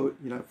of what I would,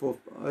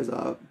 as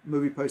a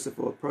movie poster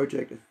for a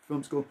project at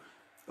film school,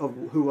 of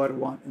who I'd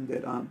want in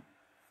the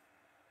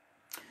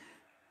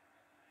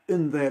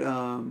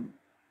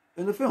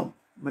film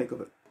make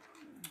of it.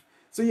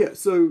 So yeah,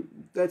 so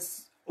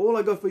that's all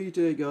I got for you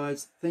today,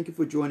 guys. Thank you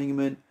for joining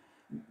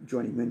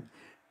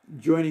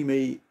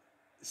me.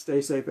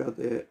 Stay safe out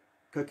there.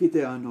 Ka kite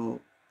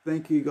anō.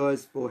 Thank you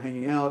guys for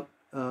hanging out.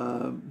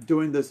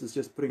 Doing this is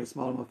just putting a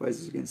smile on my face,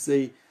 as you can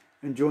see.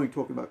 Enjoying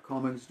talking about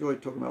comics, enjoying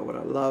talking about what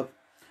I love.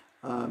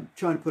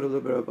 Trying to put a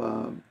little bit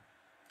of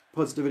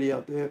positivity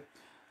out there.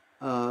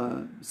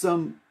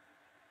 Some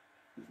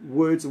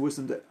words of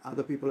wisdom that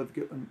other people have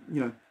given,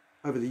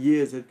 over the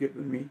years have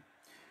given me.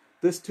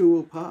 This too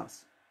will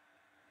pass.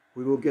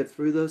 We will get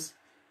through this.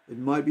 It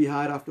might be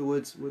hard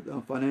afterwards with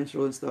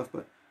financial and stuff,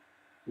 but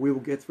we will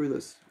get through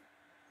this.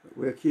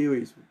 We're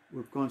Kiwis.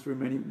 We've gone through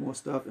many more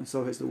stuff, and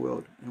so has the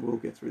world, and we'll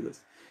get through this.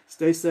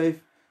 Stay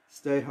safe.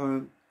 Stay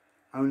home.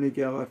 Only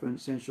go out for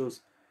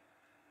essentials.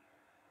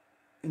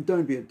 And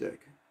don't be a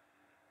dick.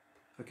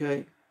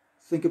 Okay?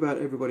 Think about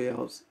everybody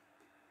else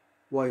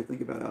while you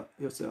think about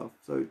yourself.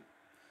 So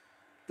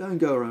don't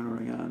go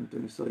around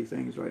doing silly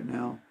things right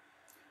now.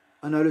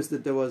 I noticed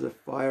that there was a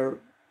fire,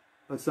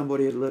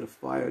 somebody had lit a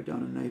fire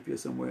down in Napier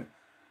somewhere.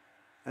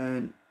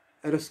 And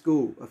at a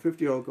school, a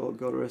 50-year-old girl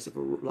got arrested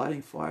for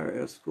lighting fire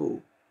at a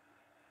school.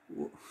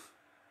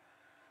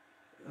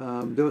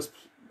 There was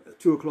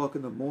 2 o'clock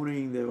in the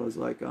morning. There was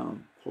like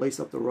police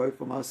up the road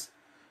from us.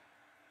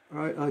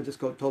 Right, I just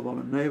got told by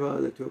my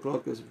neighbor that 2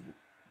 o'clock there's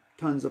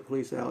tons of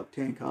police out,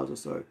 10 cars or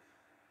so.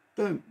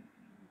 Don't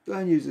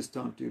use this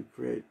time to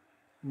create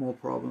more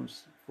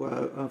problems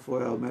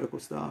for our medical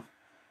staff.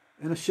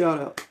 And a shout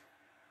out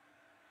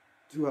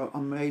to our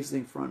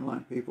amazing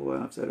frontline people,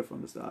 and I've said it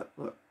from the start.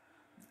 Look,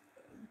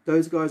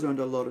 those guys are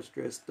under a lot of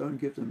stress. Don't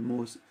give them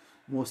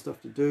more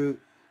stuff to do.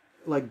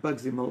 Like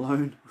Bugsy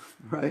Malone,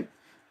 right?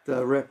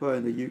 The rapper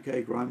in the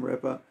UK, grime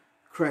rapper,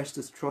 crashed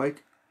his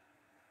trike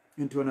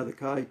into another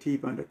car. He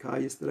T-boned a car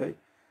yesterday.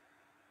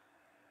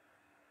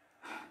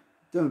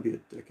 Don't be a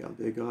dick out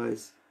there,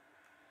 guys.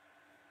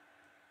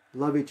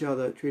 Love each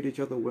other, treat each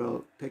other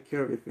well, take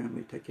care of your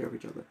family, take care of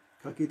each other.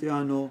 Ka kite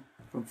anō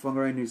from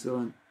Whangarei, New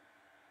Zealand.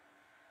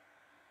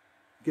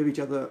 Give each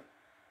other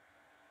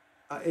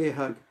an air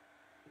hug,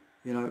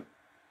 you know.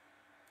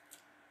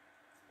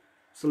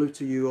 Salute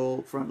to you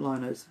all,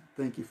 frontliners.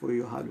 Thank you for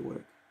your hard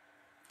work.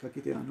 Ka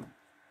kite anō.